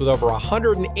audiobooks with over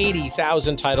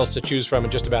 180,000 titles to choose from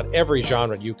in just about every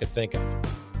genre you could think of.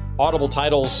 Audible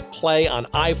titles play on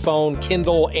iPhone,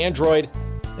 Kindle, Android,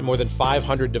 and more than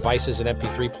 500 devices and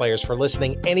MP3 players for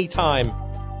listening anytime,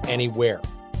 anywhere.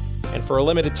 And for a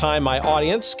limited time, my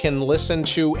audience can listen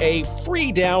to a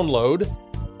free download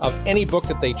of any book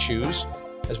that they choose,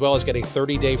 as well as get a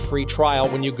 30-day free trial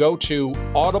when you go to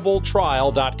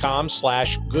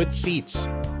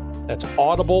audibletrial.com/goodseats. That's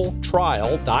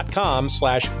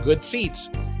audibletrial.com/goodseats.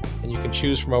 And you can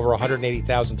choose from over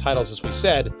 180,000 titles, as we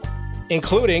said,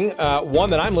 including one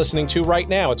that I'm listening to right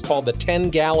now. It's called The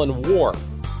 10-Gallon War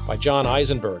by John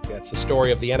Eisenberg. That's the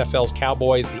story of the NFL's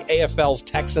Cowboys, the AFL's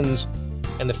Texans,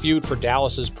 and the feud for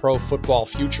Dallas's pro football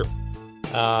future.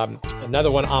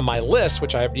 Another one on my list,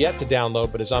 which I have yet to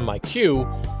download but is on my queue,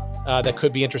 that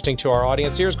could be interesting to our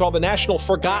audience here, is called The National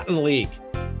Forgotten League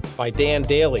by Dan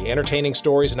Daly, entertaining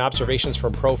stories and observations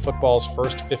from pro football's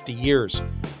first 50 years.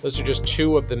 Those are just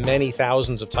two of the many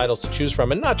thousands of titles to choose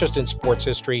from, and not just in sports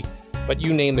history, but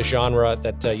you name the genre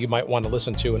that you might want to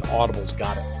listen to, and Audible's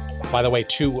got it. By the way,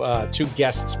 two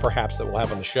guests perhaps that we'll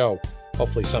have on the show,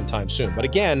 hopefully sometime soon. But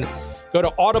again, go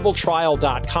to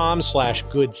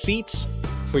audibletrial.com/goodseats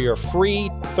for your free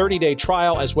 30-day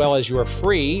trial, as well as your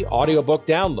free audiobook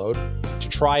download to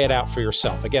try it out for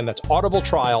yourself. Again, that's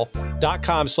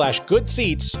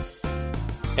audibletrial.com/goodseats.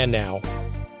 And now,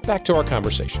 back to our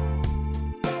conversation.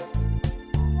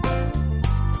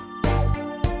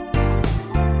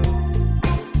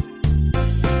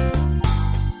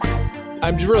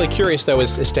 I'm really curious, though,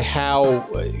 as to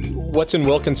what's in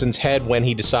Wilkinson's head when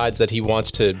he decides that he wants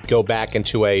to go back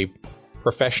into a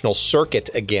professional circuit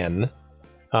again.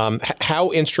 How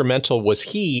instrumental was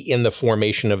he in the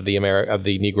formation of the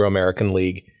Negro American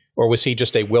League or was he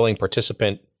just a willing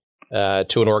participant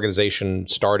to an organization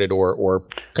started or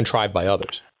contrived by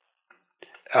others?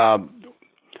 One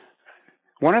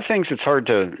of the things that's hard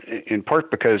to, in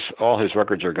part because all his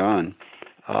records are gone,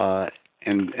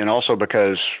 and also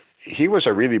because he was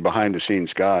a really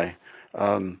behind-the-scenes guy.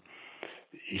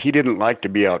 He didn't like to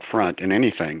be out front in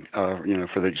anything.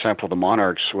 For the example, the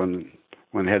Monarchs, when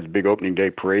they had the big opening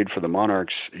day parade for the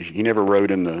Monarchs, he never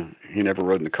rode in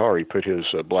the car. He put his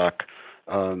black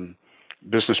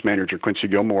business manager Quincy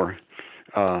Gilmore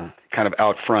kind of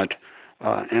out front,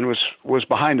 and was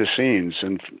behind the scenes.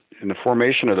 And in the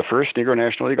formation of the first Negro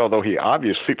National League, although he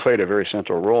obviously played a very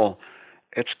central role,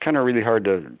 it's kind of really hard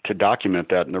to document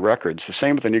that in the records. The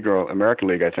same with the Negro American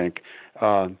League, I think.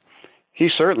 He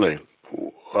certainly,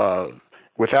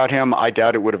 without him, I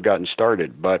doubt it would have gotten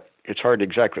started. But it's hard to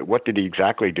exactly, what did he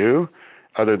exactly do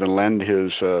other than lend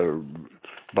his,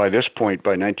 by this point,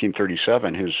 by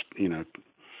 1937, his,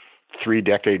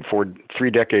 three-decade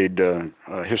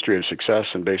history of success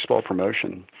in baseball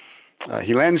promotion.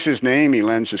 He lends his name, he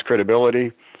lends his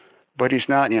credibility, but he's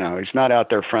not out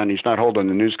there front. He's not holding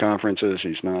the news conferences.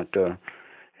 He's not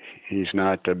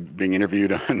being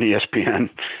interviewed on ESPN,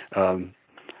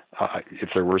 if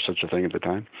there were such a thing at the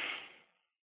time.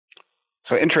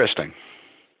 So interesting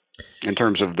in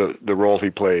terms of the role he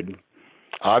played.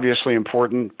 Obviously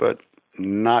important, but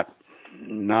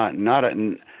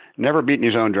never beating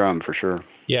his own drum for sure.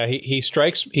 Yeah, he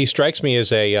strikes me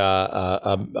as maybe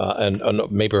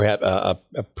a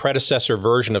predecessor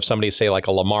version of somebody, say, like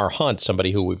a Lamar Hunt,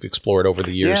 somebody who we've explored over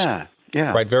the years.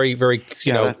 Yeah. Right. Very, very,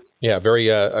 very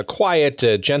a quiet,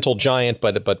 gentle giant,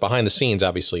 but behind the scenes,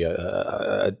 obviously,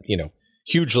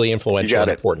 hugely influential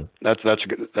and important. That's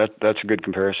a good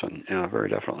comparison. Yeah, very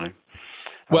definitely.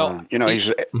 Well,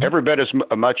 he's every bit as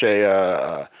much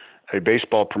a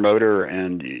baseball promoter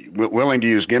and willing to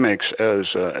use gimmicks as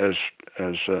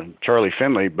Charlie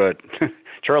Finley, but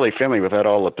Charlie Finley without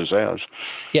all the pizzazz.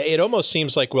 Yeah, it almost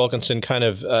seems like Wilkinson kind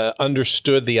of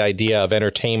understood the idea of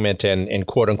entertainment and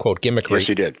quote unquote gimmickry. Yes,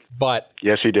 he did. But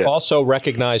yes, he did. Also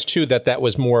recognized too that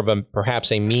was more of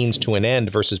perhaps a means to an end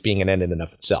versus being an end in and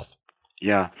of itself.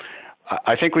 Yeah,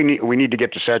 I think we need to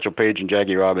get to Satchel Paige and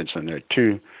Jackie Robinson. They're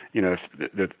two,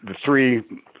 the three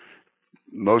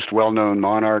most well-known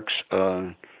Monarchs.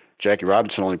 Jackie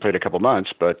Robinson only played a couple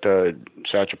months, but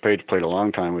Satchel Paige played a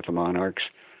long time with the Monarchs.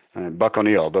 Buck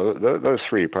O'Neil, those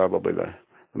three probably the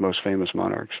most famous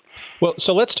Monarchs. Well,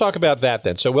 so let's talk about that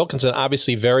then. So Wilkinson,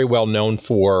 obviously very well known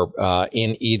for,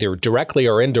 in either directly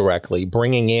or indirectly,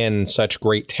 bringing in such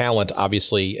great talent,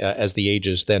 obviously, as the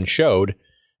ages then showed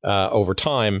over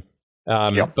time.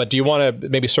 Yep. But do you want to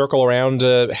maybe circle around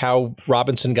how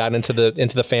Robinson got into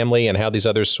the family and how these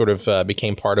others sort of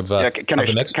became part of the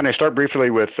mix? Can I start briefly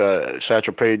with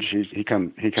Satchel Paige? He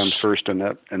comes first in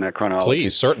that chronology.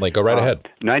 Please, certainly, go right ahead.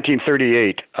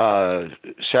 1938.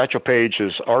 Satchel Paige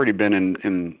has already been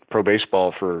in pro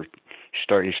baseball he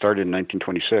started in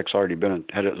 1926. Already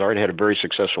had a very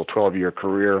successful 12-year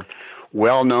career.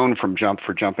 Well known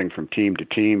for jumping from team to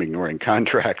team, ignoring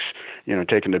contracts,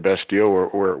 taking the best deal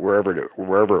wherever it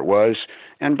was.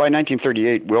 And by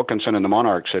 1938, Wilkinson and the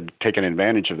Monarchs had taken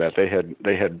advantage of that. They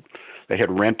had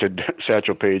rented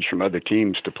Satchel Paige from other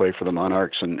teams to play for the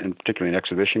Monarchs, and particularly in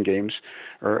exhibition games.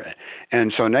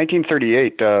 And so in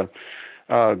 1938,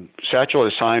 Satchel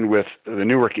is signed with the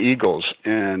Newark Eagles,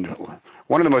 and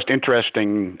one of the most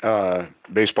interesting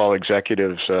baseball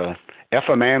executives,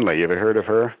 Effa Manley. You ever heard of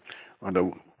her?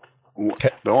 The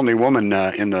only woman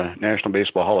in the National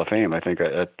Baseball Hall of Fame, I think,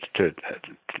 to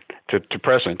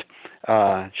present.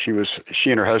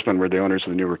 She and her husband were the owners of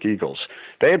the Newark Eagles.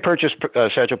 They had purchased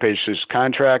Satchel Paige's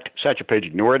contract. Satchel Paige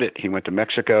ignored it. He went to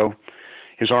Mexico.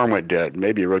 His arm went dead.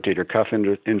 Maybe a rotator cuff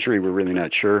injury. We're really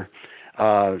not sure.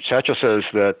 Satchel says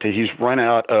that he's run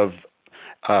out of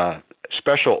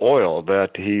special oil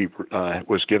that he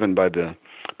was given by the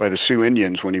Sioux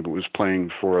Indians when he was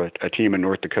playing for a team in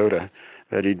North Dakota.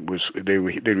 That they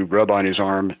would rub on his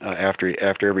arm after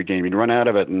every game. He'd run out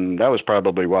of it, and that was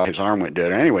probably why his arm went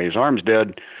dead. Anyway, his arm's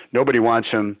dead. Nobody wants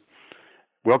him.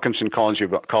 Wilkinson calls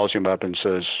him up and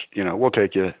says, we'll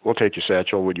take you,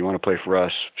 Satchel. Would you want to play for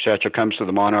us? Satchel comes to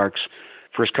the Monarchs.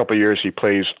 First couple of years, he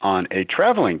plays on a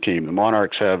traveling team. The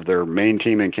Monarchs have their main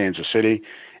team in Kansas City,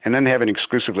 and then they have an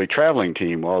exclusively traveling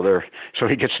team so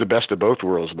he gets the best of both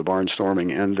worlds, the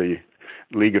barnstorming and the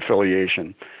league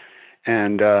affiliation.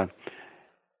 And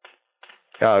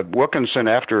Wilkinson,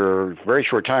 after a very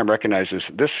short time, recognizes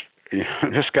this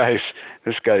guy's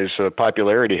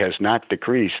popularity has not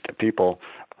decreased. People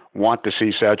want to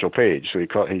see Satchel Paige, so he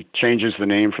changes the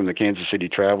name from the Kansas City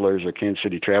Travelers or Kansas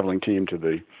City Traveling Team to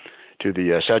to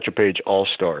the Satchel Paige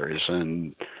All-Stars,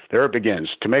 and there it begins.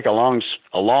 To make a long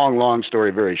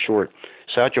story very short,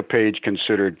 Satchel Paige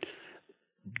considered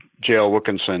J.L.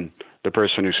 Wilkinson the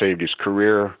person who saved his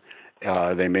career.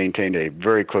 They maintained a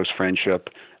very close friendship.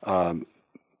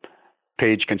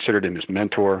 Paige considered him his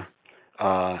mentor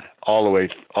all the way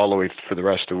for the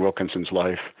rest of Wilkinson's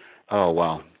life. Oh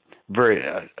wow, very.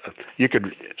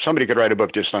 Somebody could write a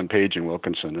book just on Paige and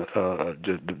Wilkinson,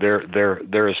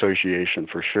 their association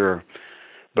for sure.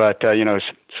 But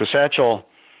so Satchel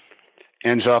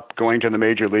ends up going to the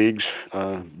major leagues.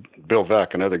 Bill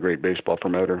Veeck, another great baseball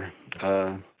promoter,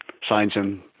 signs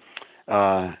him.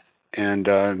 And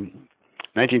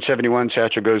 1971,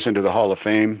 Satchel goes into the Hall of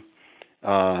Fame.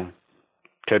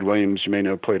 Ted Williams, you may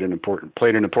know, played an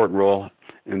important role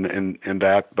in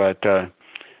that. But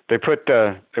they put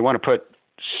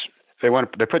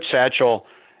Satchel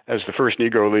as the first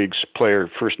Negro Leagues player,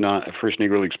 first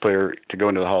Negro Leagues player to go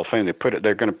into the Hall of Fame.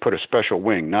 They're going to put a special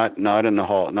wing, not in the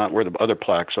hall, not where the other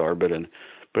plaques are, but in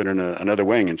another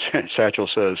wing. And Satchel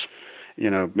says,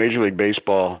 Major League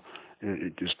Baseball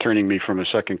is turning me from a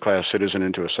second-class citizen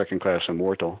into a second-class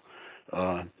immortal.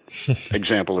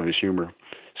 Example of his humor.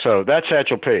 So that's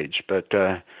Satchel Paige. But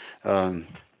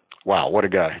wow, what a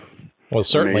guy! Well,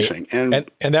 certainly, and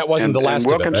that wasn't the last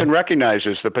of it. Wilkinson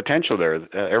recognizes the potential there.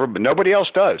 Nobody else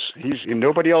does.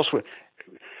 Nobody else would.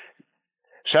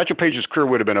 Satchel Paige's career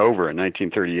would have been over in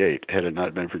 1938 had it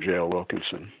not been for J.L.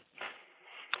 Wilkinson.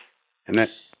 And that.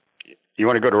 You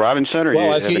want to go to Robinson, or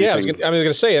I was going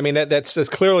to say. I mean, that's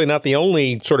clearly not the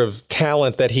only sort of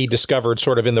talent that he discovered,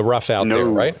 sort of in the rough out there,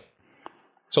 right?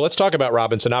 So let's talk about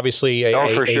Robinson. Obviously, a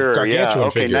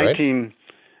gargantuan figure, right?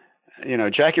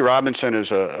 Jackie Robinson is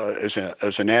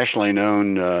a nationally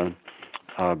known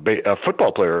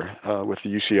football player with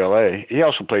the UCLA. He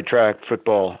also played track,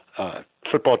 football,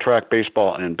 track,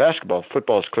 baseball, and basketball.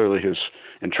 Football is clearly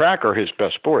and track are his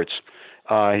best sports.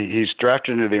 He's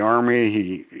drafted into the Army.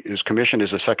 He is commissioned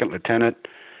as a second lieutenant.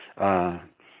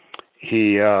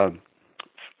 He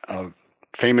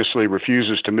famously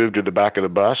refuses to move to the back of the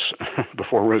bus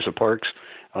before Rosa Parks,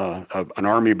 an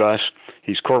Army bus.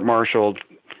 He's court-martialed.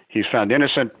 He's found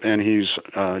innocent, and he's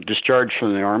discharged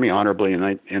from the Army honorably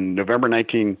in November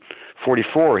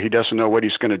 1944. He doesn't know what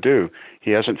he's going to do.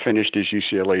 He hasn't finished his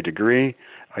UCLA degree.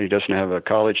 He doesn't have a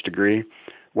college degree.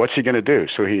 What's he going to do?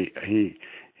 So he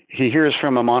hears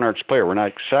from a Monarchs player. We're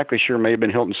not exactly sure. May have been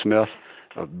Hilton Smith,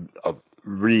 a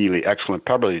really excellent,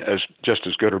 probably just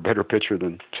as good or better pitcher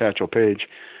than Satchel Paige.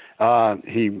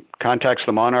 He contacts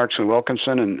the Monarchs and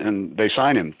Wilkinson, and they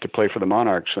sign him to play for the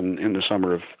Monarchs in the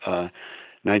summer of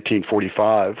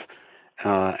 1945.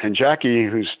 And Jackie,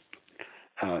 who's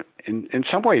in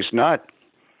some ways not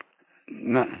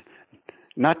the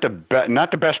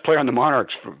best player on the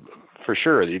Monarchs for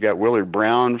sure. You got Willard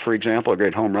Brown, for example, a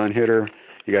great home run hitter.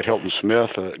 You got Hilton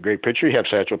Smith, a great pitcher. You have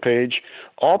Satchel Paige,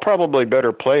 all probably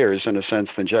better players in a sense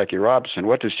than Jackie Robinson.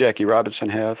 What does Jackie Robinson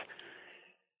have?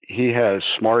 He has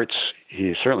smarts.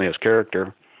 He certainly has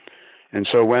character. And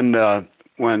so when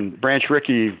Branch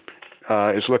Rickey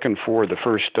is looking for the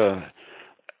first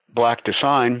black to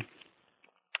sign,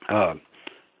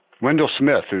 Wendell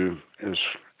Smith, who is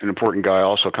an important guy,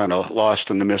 also kind of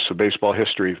lost in the mists of baseball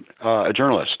history, a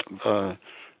journalist,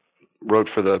 wrote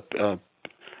for the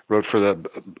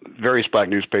various black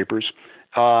newspapers,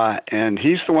 and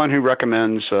he's the one who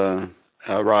recommends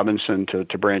Robinson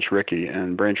to Branch Rickey,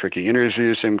 and Branch Rickey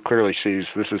interviews him, clearly sees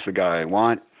this is the guy I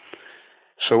want.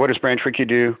 So what does Branch Rickey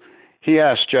do? He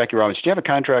asks Jackie Robinson, do you have a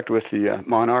contract with the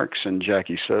Monarchs? And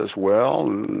Jackie says, well,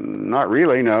 not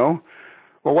really, no.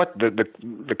 Well, what the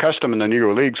custom in the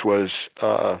Negro Leagues was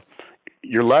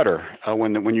your letter.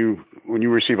 When you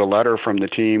receive a letter from the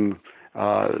team,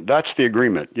 that's the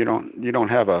agreement. You don't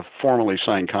have a formally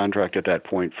signed contract at that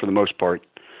point for the most part.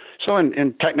 So,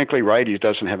 and technically, right, he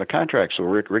doesn't have a contract. So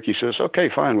Rickey says, okay,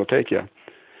 fine, we'll take you.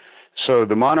 So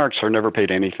the Monarchs are never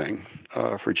paid anything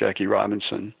for Jackie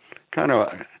Robinson. Kind of,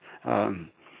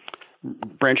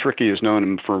 Branch Rickey has known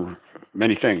him for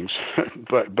many things,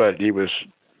 but he was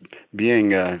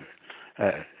being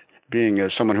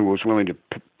someone who was willing to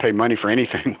pay money for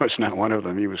anything was not one of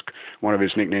them. He was one of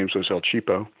his nicknames was El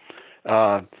Cheapo.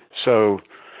 So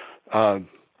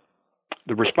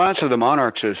the response of the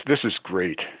Monarchs is, this is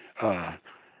great.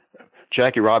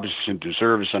 Jackie Robinson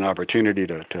deserves an opportunity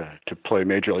to play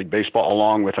Major League Baseball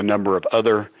along with a number of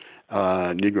other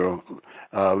Negro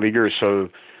leaguers. So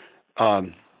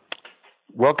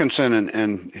Wilkinson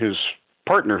and his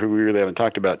partner, who we really haven't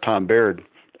talked about, Tom Baird,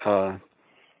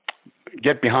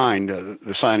 get behind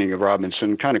the signing of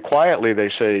Robinson. Kind of quietly, they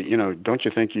say, don't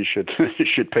you think you should you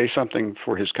should pay something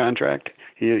for his contract?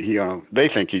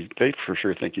 They for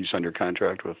sure think he's under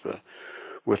contract with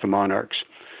the Monarchs.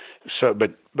 So,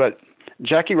 but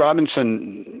Jackie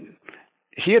Robinson,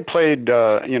 he had played,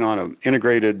 on an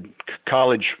integrated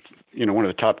college, one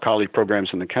of the top college programs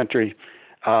in the country.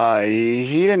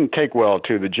 He didn't take well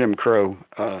to the Jim Crow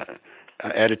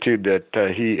attitude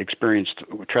that he experienced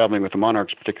traveling with the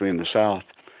Monarchs, particularly in the South.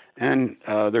 And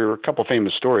there are a couple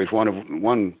famous stories.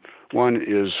 One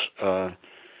is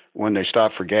when they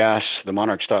stopped for gas, the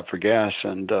Monarchs stopped for gas,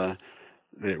 and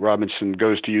Robinson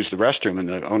goes to use the restroom, and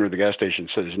the owner of the gas station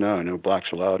says, no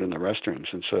blacks allowed in the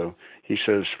restrooms. And so he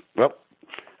says, well,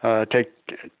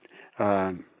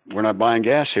 we're not buying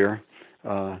gas here.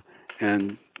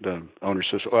 And the owner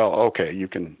says, well, okay, you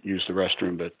can use the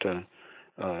restroom, but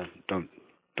don't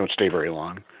stay very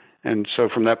long. And so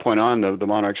from that point on, the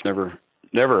Monarchs never,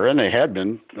 and they had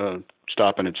been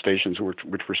stopping at stations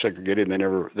which were segregated, and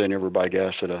they never buy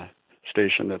gas at a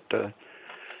station that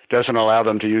doesn't allow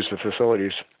them to use the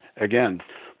facilities again.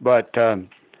 But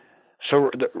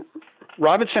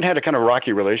Robinson had a kind of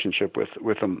rocky relationship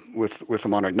with the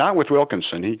Monarch, not with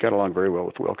Wilkinson. He got along very well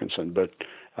with Wilkinson, but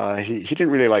he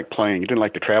didn't really like playing. He didn't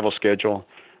like the travel schedule,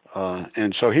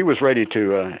 and so he was ready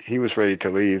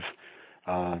to leave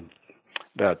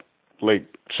that late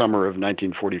summer of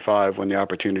 1945 when the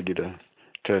opportunity to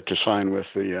sign with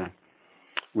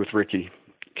Rickey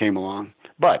came along.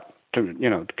 But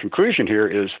the conclusion here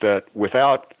is that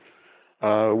without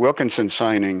Wilkinson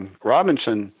signing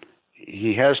Robinson,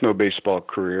 he has no baseball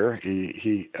career.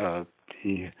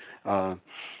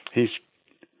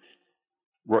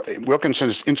 Wilkinson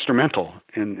is instrumental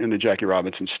in the Jackie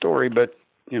Robinson story, but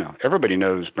everybody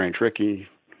knows Branch Rickey,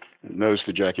 knows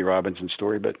the Jackie Robinson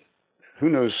story, but who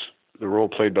knows the role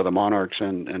played by the Monarchs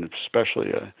and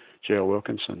especially J.L.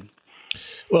 Wilkinson.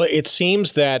 Well, it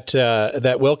seems that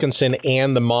that Wilkinson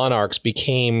and the Monarchs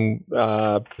became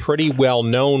pretty well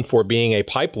known for being a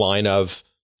pipeline of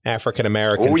African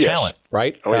American talent,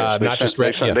 right? Oh, yes.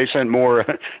 They sent more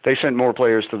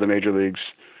players to the major leagues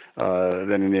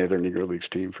than any other Negro Leagues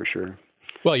team, for sure.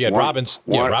 Well, you had Robinson.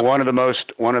 One of the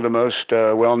most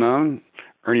well known,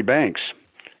 Ernie Banks,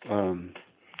 Cool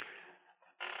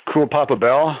Papa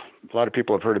Bell. A lot of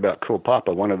people have heard about Cool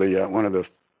Papa, one of the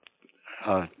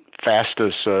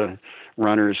fastest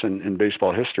runners in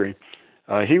baseball history.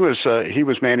 He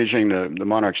was managing the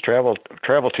Monarchs travel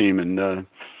team in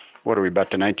what are we, about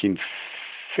to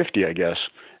 1950, I guess,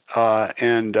 or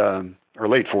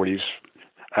late 40s.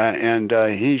 And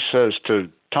he says to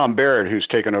Tom Barrett, who's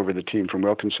taken over the team from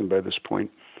Wilkinson by this point,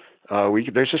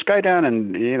 there's this guy down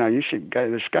in, this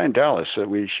guy in Dallas that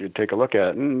we should take a look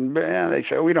at. And they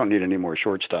say, we don't need any more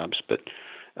shortstops. But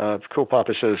Cool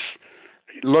Papa says,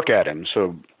 look at him.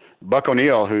 So Buck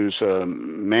O'Neill, who's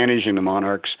managing the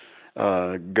Monarchs,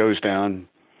 goes down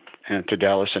to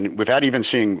Dallas, and without even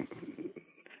seeing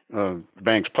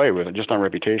Banks play with it, just on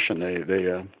reputation,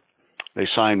 they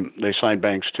signed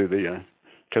Banks to the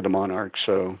Monarchs.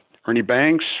 So Ernie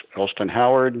Banks, Elston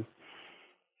Howard,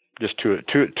 just two of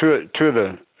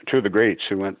the greats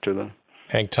who went to the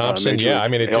Hank Thompson.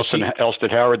 Elston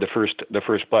Howard, the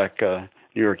first black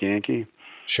New York Yankee.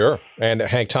 Sure, and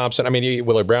Hank Thompson. I mean,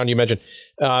 Willard Brown. You mentioned.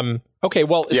 Okay,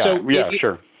 well,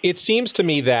 sure. It seems to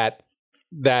me that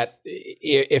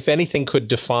if anything could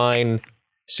define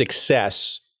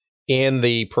success in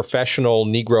the professional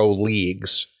Negro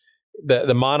leagues,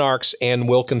 the Monarchs and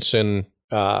Wilkinson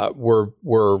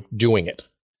were doing it.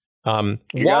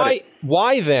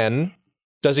 Why then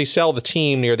does he sell the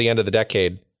team near the end of the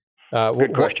decade?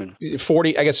 Good question.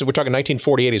 40. I guess we're talking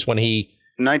 1948 is when he.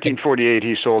 1948,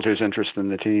 he sold his interest in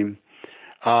the team.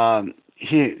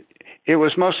 It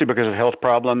was mostly because of health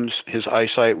problems. His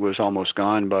eyesight was almost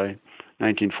gone by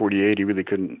 1948. He really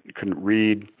couldn't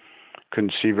read,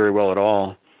 couldn't see very well at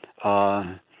all.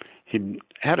 He'd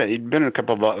been in a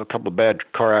couple of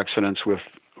bad car accidents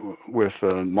with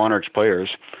Monarchs players,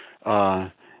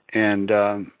 and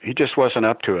he just wasn't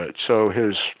up to it. So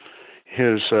his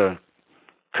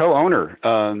co-owner,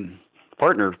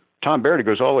 partner, Tom Barrett,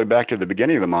 goes all the way back to the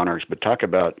beginning of the Monarchs, but talk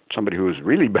about somebody who was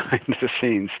really behind the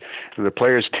scenes. The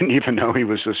players didn't even know he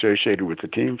was associated with the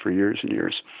team for years and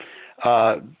years.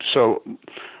 So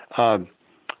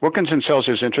Wilkinson sells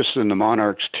his interest in the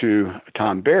Monarchs to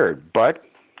Tom Barrett, but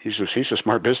he's a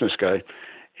smart business guy.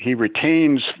 He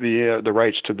retains the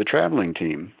rights to the traveling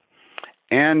team,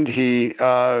 and he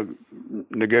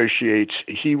negotiates.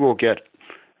 He will get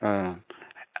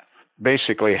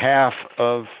basically half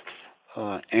of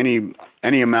any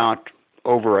amount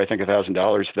over, I think,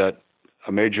 $1,000 that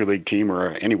a major league team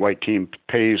or any white team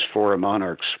pays for a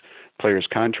Monarchs players'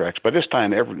 contracts. By this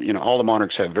time, all the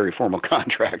Monarchs have very formal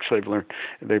contracts.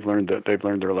 They've learned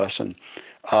their lesson.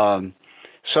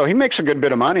 So he makes a good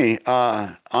bit of money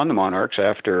on the Monarchs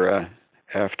after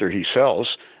he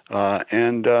sells,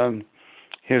 and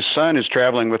his son is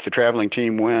traveling with the traveling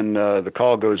team when the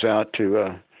call goes out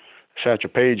to Satchel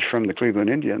Paige from the Cleveland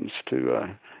Indians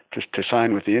to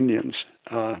sign with the Indians.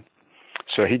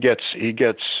 So he gets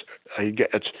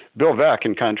Bill Veeck,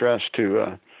 in contrast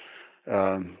to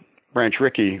Branch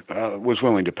Rickey, was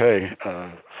willing to pay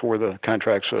for the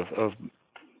contracts of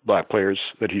black players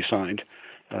that he signed,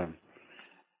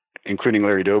 including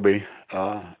Larry Doby.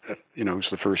 Who's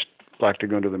the first black to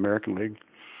go into the American League.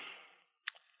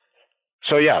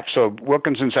 So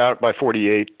Wilkinson's out by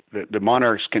 48. The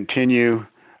Monarchs continue.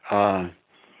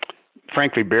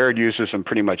 Frankly, Baird uses them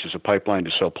pretty much as a pipeline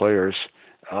to sell players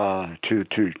to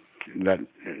the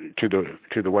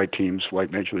white teams,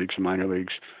 white major leagues and minor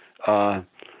leagues.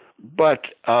 But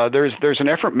there's an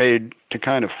effort made to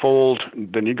kind of fold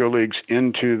the Negro Leagues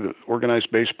into the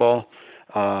organized baseball,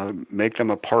 make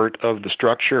them a part of the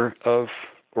structure of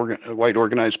white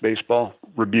organized baseball,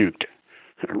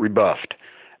 rebuffed.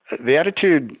 The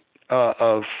attitude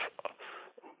of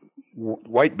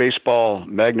white baseball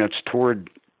magnates toward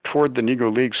the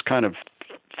Negro Leagues kind of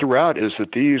throughout is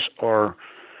that these are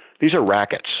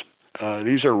rackets.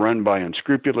 These are run by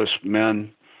unscrupulous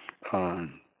men,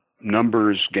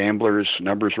 numbers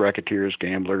racketeers,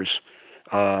 gamblers,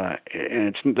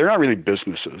 and they're not really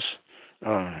businesses.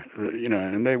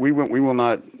 And we will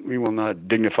not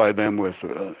dignify them with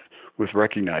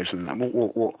recognizing them.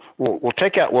 We'll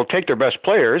take their best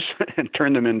players and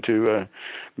turn them into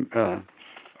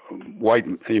white,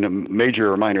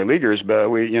 major or minor leaguers, but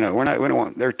we don't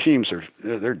want their teams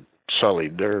they're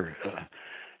sullied. They're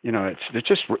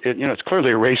it's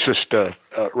clearly a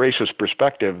racist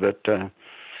perspective that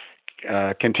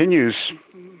continues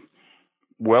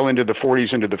well into the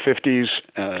 40s, into the 50s.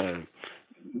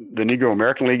 The Negro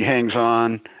American League hangs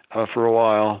on for a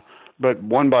while, but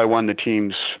one by one the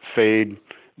teams fade.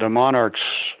 The Monarchs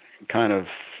kind of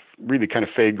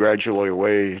fade gradually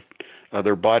away.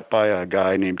 They're bought by a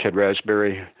guy named Ted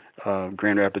Raspberry,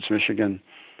 Grand Rapids, Michigan.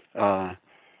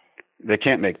 They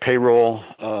can't make payroll.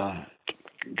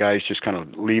 Guys just kind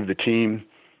of leave the team.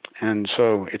 And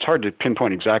so it's hard to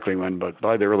pinpoint exactly when, but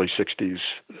by the early 60s,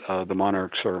 the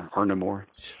Monarchs are no more.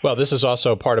 Well, this is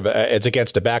also part of it's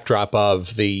against a backdrop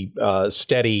of the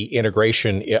steady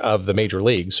integration of the major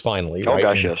leagues, finally. Oh, right?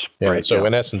 gosh, yes. Yeah, right, so yeah.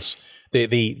 in essence,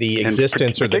 the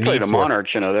existence or the particularly need the Monarchs,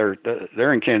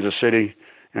 they're in Kansas City.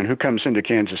 And who comes into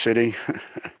Kansas City?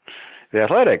 The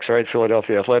Athletics, right?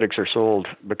 Philadelphia Athletics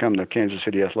become the Kansas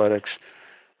City Athletics.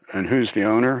 And who's the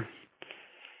owner?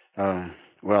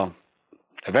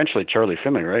 Eventually Charlie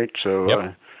Finley, right? So,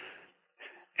 yep.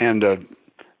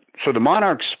 So the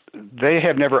Monarchs, they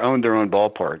have never owned their own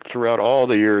ballpark. Throughout all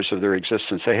the years of their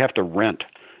existence, they have to rent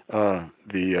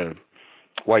the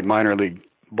white minor league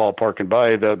ballpark. And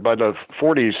by the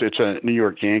 40s, it's a New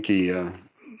York Yankee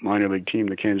minor league team,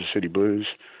 the Kansas City Blues.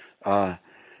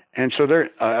 And so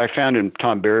I found in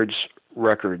Tom Baird's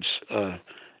records,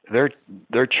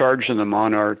 they're charging the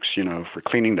Monarchs, for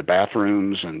cleaning the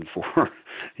bathrooms and for,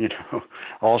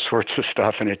 all sorts of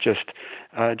stuff, and it just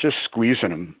squeezing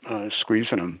them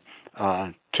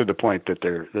to the point that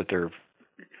they're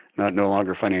no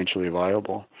longer financially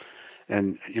viable.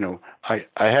 And I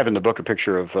have in the book a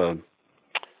picture of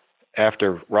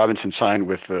after Robinson signed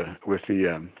with the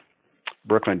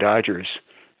Brooklyn Dodgers.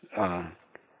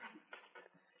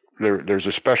 There's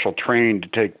a special train to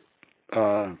take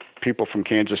people from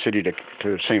Kansas City to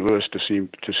St. Louis to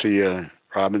see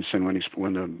Robinson when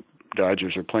the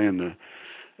Dodgers are playing the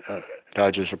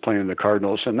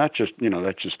Cardinals, and that's just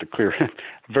a clear,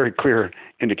 very clear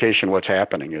indication what's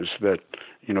happening is that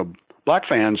black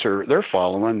fans they're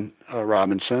following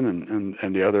Robinson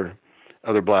and the other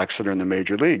blacks that are in the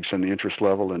major leagues, and the interest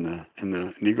level in the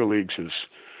Negro Leagues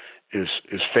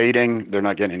is fading. They're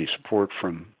not getting any support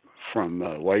from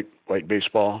white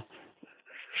baseball,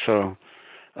 so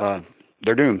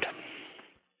they're doomed.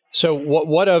 So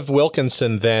what of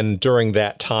Wilkinson then during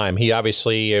that time? He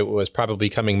obviously was probably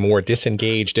becoming more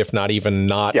disengaged, if not even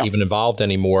involved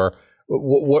anymore.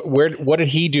 What did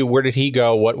he do? Where did he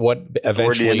go? What eventually?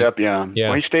 Where did he end up? Yeah.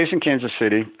 Well, he stays in Kansas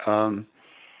City.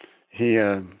 He,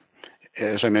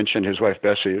 as I mentioned, his wife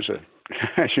Bessie is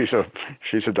she's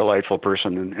a delightful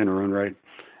person in her own right.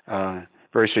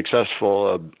 Very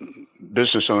successful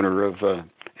business owner of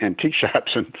antique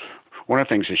shops, and one of the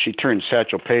things is she turned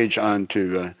Satchel Paige on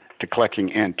to to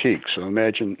collecting antiques. So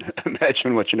imagine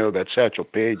what you know about Satchel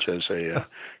Paige as a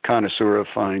connoisseur of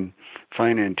fine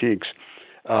antiques,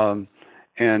 so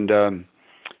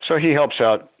he helps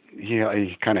out.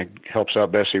 He kind of helps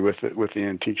out Bessie with the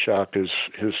antique shop. His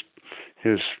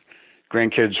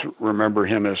grandkids remember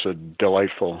him as a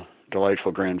delightful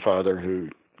grandfather who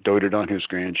doted on his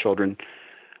grandchildren,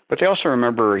 but they also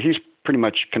remember he's pretty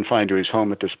much confined to his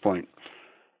home at this point.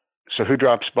 So who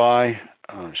drops by?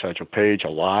 Satchel Paige a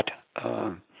lot.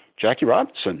 Jackie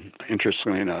Robinson,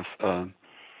 interestingly enough,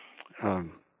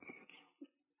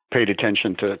 paid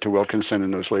attention to Wilkinson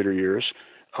in those later years.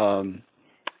 And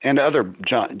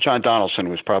John Donaldson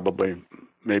was probably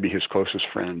maybe his closest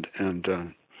friend. And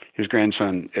his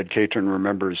grandson, Ed Catron,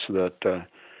 remembers that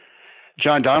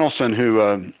John Donaldson,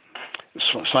 who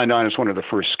signed on as one of the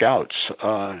first scouts,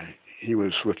 he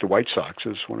was with the White Sox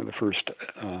as one of the first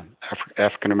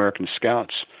African-American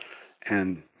scouts,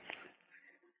 and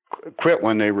quit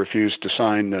when they refused to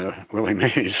sign Willie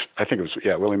Mays. I think it was,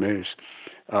 Willie Mays.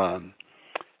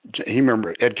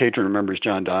 Ed Catron remembers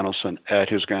John Donaldson at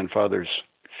his grandfather's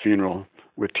funeral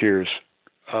with tears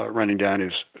running down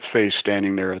his face,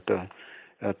 standing there at the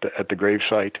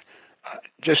gravesite.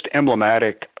 Just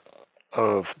emblematic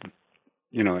of,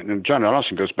 and John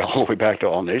Donaldson goes all the way back to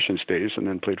All Nations days and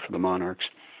then played for the Monarchs.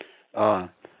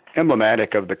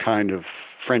 Emblematic of the kind of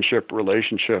friendship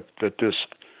relationship that this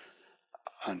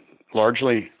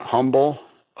largely humble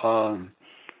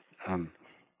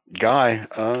guy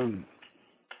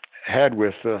had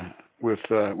with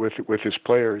his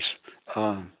players.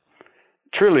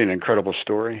 Truly an incredible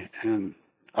story, and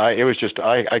I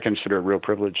consider it a real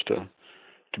privilege to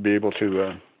be able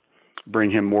to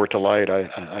bring him more to light.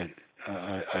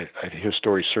 His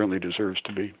story certainly deserves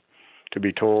to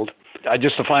be told.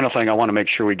 Just the final thing I want to make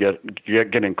sure we get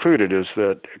included is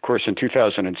that, of course, in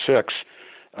 2006,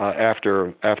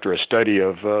 after a study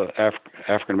of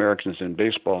African Americans in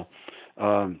baseball,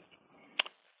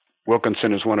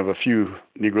 Wilkinson is one of a few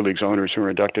Negro Leagues owners who are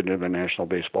inducted into the National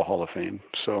Baseball Hall of Fame.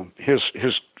 So his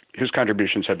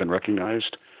contributions have been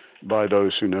recognized by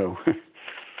those who know.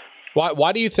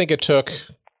 Why do you think it took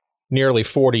nearly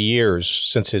 40 years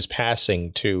since his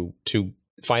passing to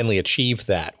finally achieve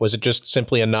that? Was it just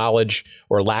simply a knowledge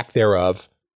or lack thereof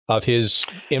of his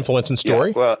influence and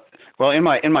story? Yeah, well, in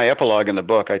my epilogue in the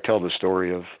book, I tell the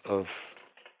story of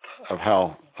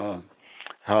how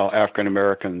African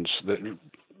Americans, the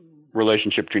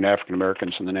relationship between African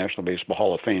Americans and the National Baseball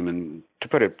Hall of Fame, and to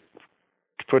put it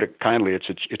kindly, it's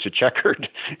a checkered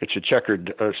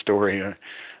story.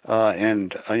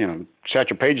 And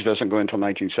Satchel Paige doesn't go until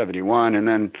 1971, and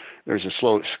then there's a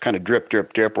slow kind of drip.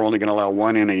 We're only going to allow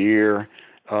one in a year,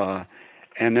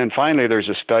 and then finally there's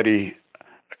a study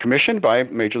commissioned by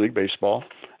Major League Baseball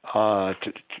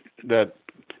that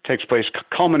takes place,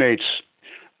 culminates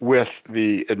with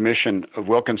the admission of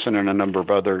Wilkinson and a number of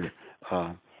other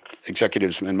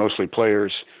executives and mostly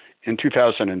players in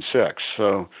 2006.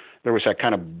 So there was that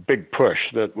kind of big push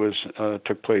that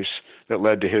took place that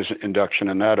led to his induction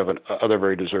and that of other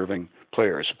very deserving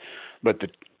players. But the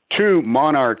two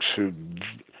Monarchs who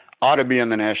ought to be in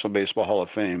the National Baseball Hall of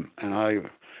Fame, and I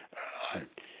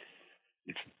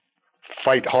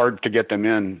fight hard to get them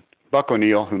in, Buck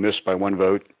O'Neil, who missed by one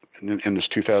vote in this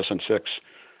 2006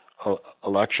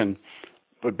 election.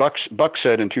 But Buck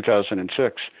said in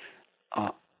 2006,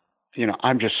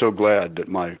 I'm just so glad that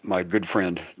my good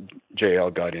friend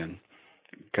J.L. got in,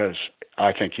 because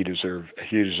I think he deserved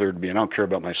to be in. I don't care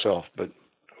about myself, but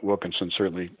Wilkinson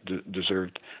certainly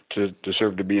deserved to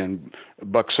be in.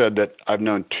 Buck said that I've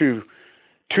known two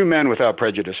men without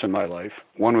prejudice in my life.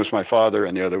 One was my father,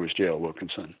 and the other was J.L.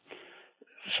 Wilkinson.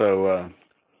 So,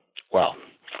 wow.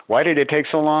 Why did it take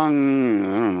so long? I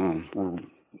don't know.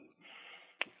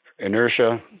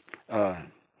 Inertia.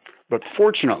 But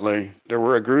fortunately, there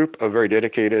were a group of very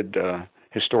dedicated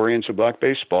historians of black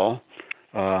baseball.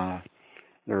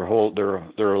 They're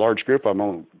a large group. I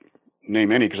won't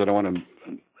name any because I don't want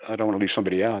to leave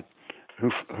somebody out.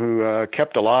 Who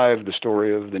kept alive the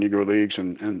story of the Negro Leagues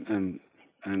and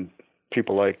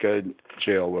people like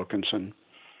J.L. Wilkinson.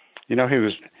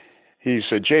 He's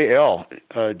J.L.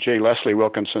 J. Leslie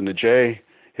Wilkinson. The J.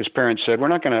 His parents said, we're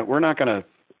not gonna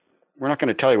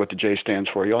tell you what the J stands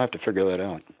for. You'll have to figure that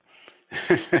out.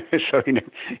 So he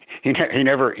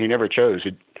never chose.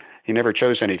 He never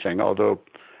chose anything. Although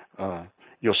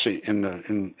you'll see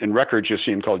in records you'll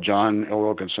see him called John L.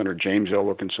 Wilkinson or James L.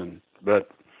 Wilkinson, but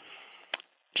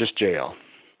just J.L.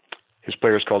 His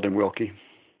players called him Wilkie.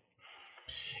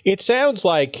 It sounds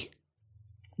like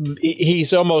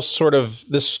he's almost sort of,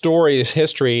 this story, his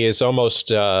history is almost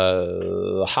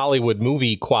Hollywood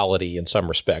movie quality in some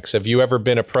respects. Have you ever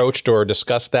been approached or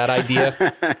discussed that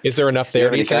idea? Is there enough there,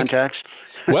 do you think? Contacts?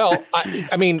 Well,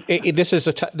 I mean, this is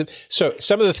so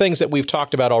some of the things that we've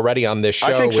talked about already on this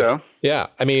show. I think so. Yeah,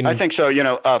 I mean, I think so.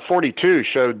 42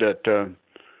 showed that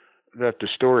the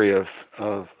story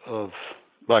of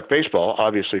black baseball,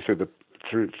 obviously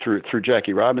through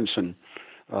Jackie Robinson,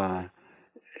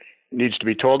 needs to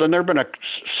be told. And there have been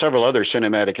several other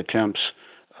cinematic attempts,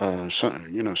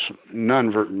 none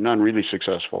really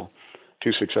successful,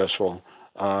 too successful.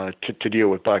 To deal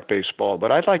with black baseball,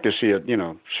 but I'd like to see it.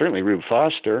 Certainly Rube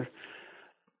Foster,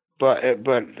 but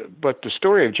the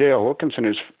story of J.L. Wilkinson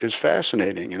is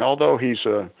fascinating. And although he's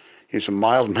a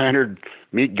mild-mannered,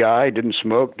 meek guy, didn't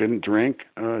smoke, didn't drink,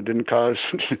 didn't cause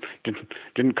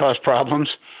problems.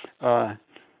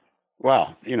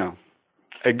 Wow,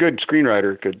 a good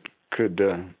screenwriter could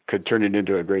turn it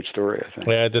into a great story, I think.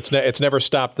 Yeah, it's never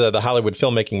stopped the Hollywood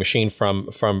filmmaking machine from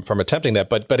attempting that.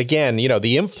 But again,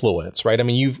 the influence, right? I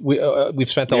mean, we've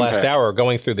spent the last hour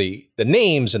going through the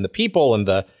names and the people and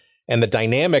the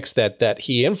dynamics that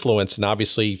he influenced, and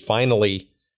obviously finally,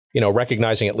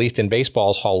 recognizing at least in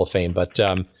baseball's Hall of Fame. But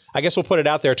I guess we'll put it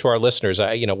out there to our listeners.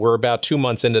 We're about 2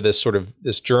 months into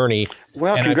this journey.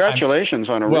 Well, congratulations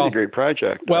on a really great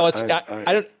project. Well,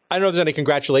 I don't know if there's any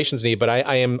congratulations needed, but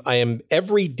I am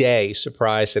every day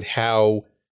surprised at how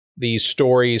these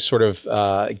stories sort of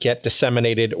get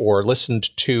disseminated or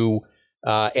listened to,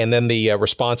 and then the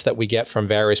response that we get from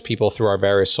various people through our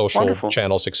various social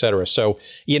channels, et cetera. So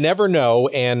you never know,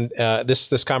 and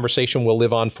this conversation will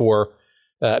live on for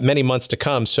many months to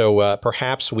come. So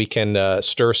perhaps we can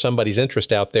stir somebody's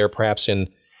interest out there, perhaps in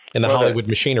the Hollywood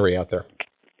machinery out there.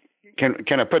 Can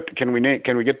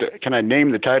I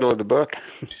name the title of the book?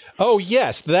 Oh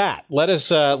yes, that. Let us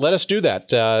do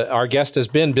that. Our guest has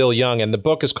been Bill Young, and the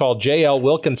book is called J.L.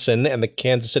 Wilkinson and the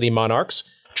Kansas City Monarchs: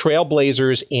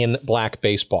 Trailblazers in Black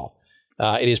Baseball.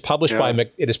 It is published by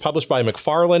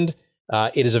McFarland.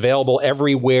 It is available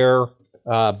everywhere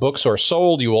books are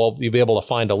sold. You'll be able to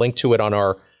find a link to it on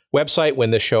our website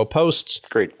when this show posts.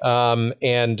 Great.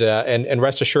 And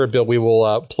rest assured, Bill, we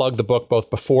will plug the book both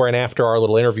before and after our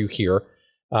little interview here.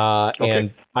 Okay.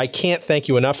 And I can't thank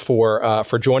you enough for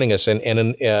joining us and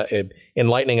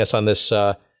enlightening us on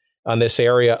this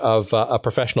area of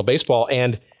professional baseball.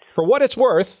 And for what it's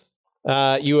worth,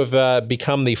 you have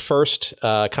become the first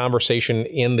conversation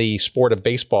in the sport of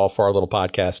baseball for our little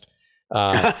podcast.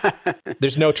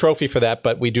 There's no trophy for that,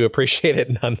 but we do appreciate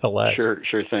it nonetheless.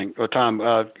 Sure thing. Well, Tom,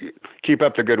 keep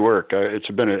up the good work. It's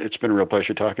been a real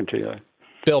pleasure talking to you.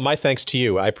 Bill, my thanks to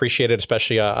you. I appreciate it,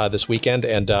 especially this weekend,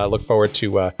 and look forward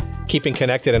to keeping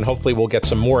connected, and hopefully we'll get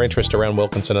some more interest around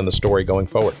Wilkinson and the story going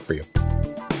forward for you.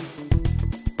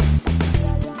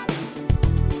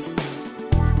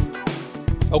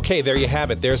 Okay, there you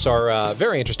have it. There's our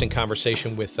very interesting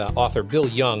conversation with author Bill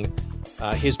Young.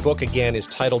 His book, again, is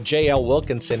titled J.L.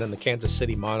 Wilkinson and the Kansas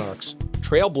City Monarchs: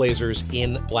 Trailblazers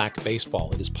in Black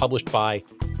Baseball. It is published by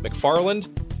McFarland.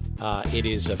 It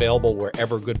is available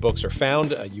wherever good books are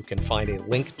found. You can find a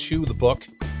link to the book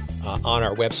on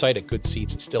our website at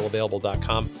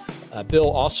goodseatsstillavailable.com.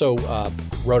 Bill also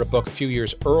wrote a book a few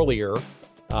years earlier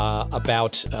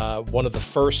about one of the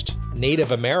first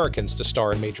Native Americans to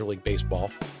star in Major League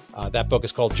Baseball. That book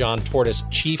is called John Tortoise,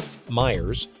 Chief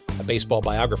Myers, a baseball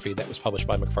biography that was published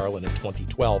by McFarland in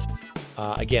 2012.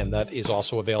 Again, that is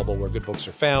also available where good books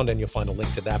are found, and you'll find a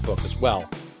link to that book as well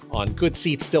on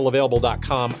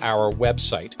goodseatsstillavailable.com, our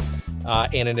website.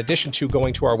 And in addition to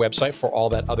going to our website for all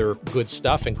that other good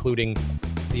stuff, including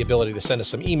the ability to send us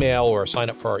some email or sign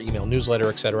up for our email newsletter,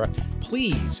 etc.,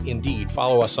 please indeed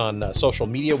follow us on social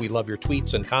media. We love your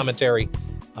tweets and commentary.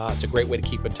 It's a great way to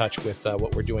keep in touch with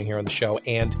what we're doing here on the show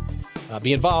and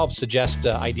be involved, suggest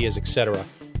ideas, etc.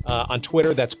 On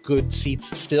Twitter, that's Good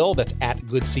Seats Still. That's at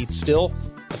Good Seats Still.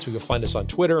 That's where you'll find us on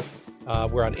Twitter.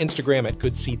 We're on Instagram at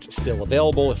Good Seats Still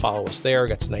Available. Follow us there.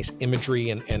 Got some nice imagery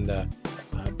and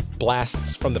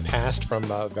blasts from the past from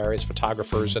various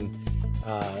photographers and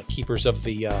keepers of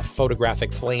the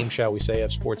photographic flame, shall we say,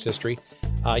 of sports history.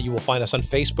 You will find us on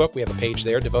Facebook. We have a page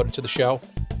there devoted to the show.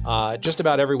 Just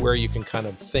about everywhere you can kind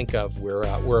of think of,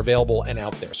 we're available and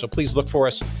out there. So please look for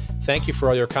us. Thank you for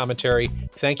all your commentary.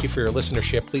 Thank you for your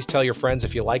listenership. Please tell your friends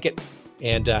if you like it,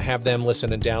 and have them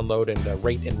listen and download and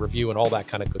rate and review and all that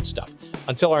kind of good stuff.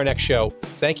 Until our next show,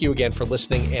 thank you again for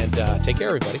listening, and take care,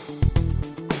 everybody.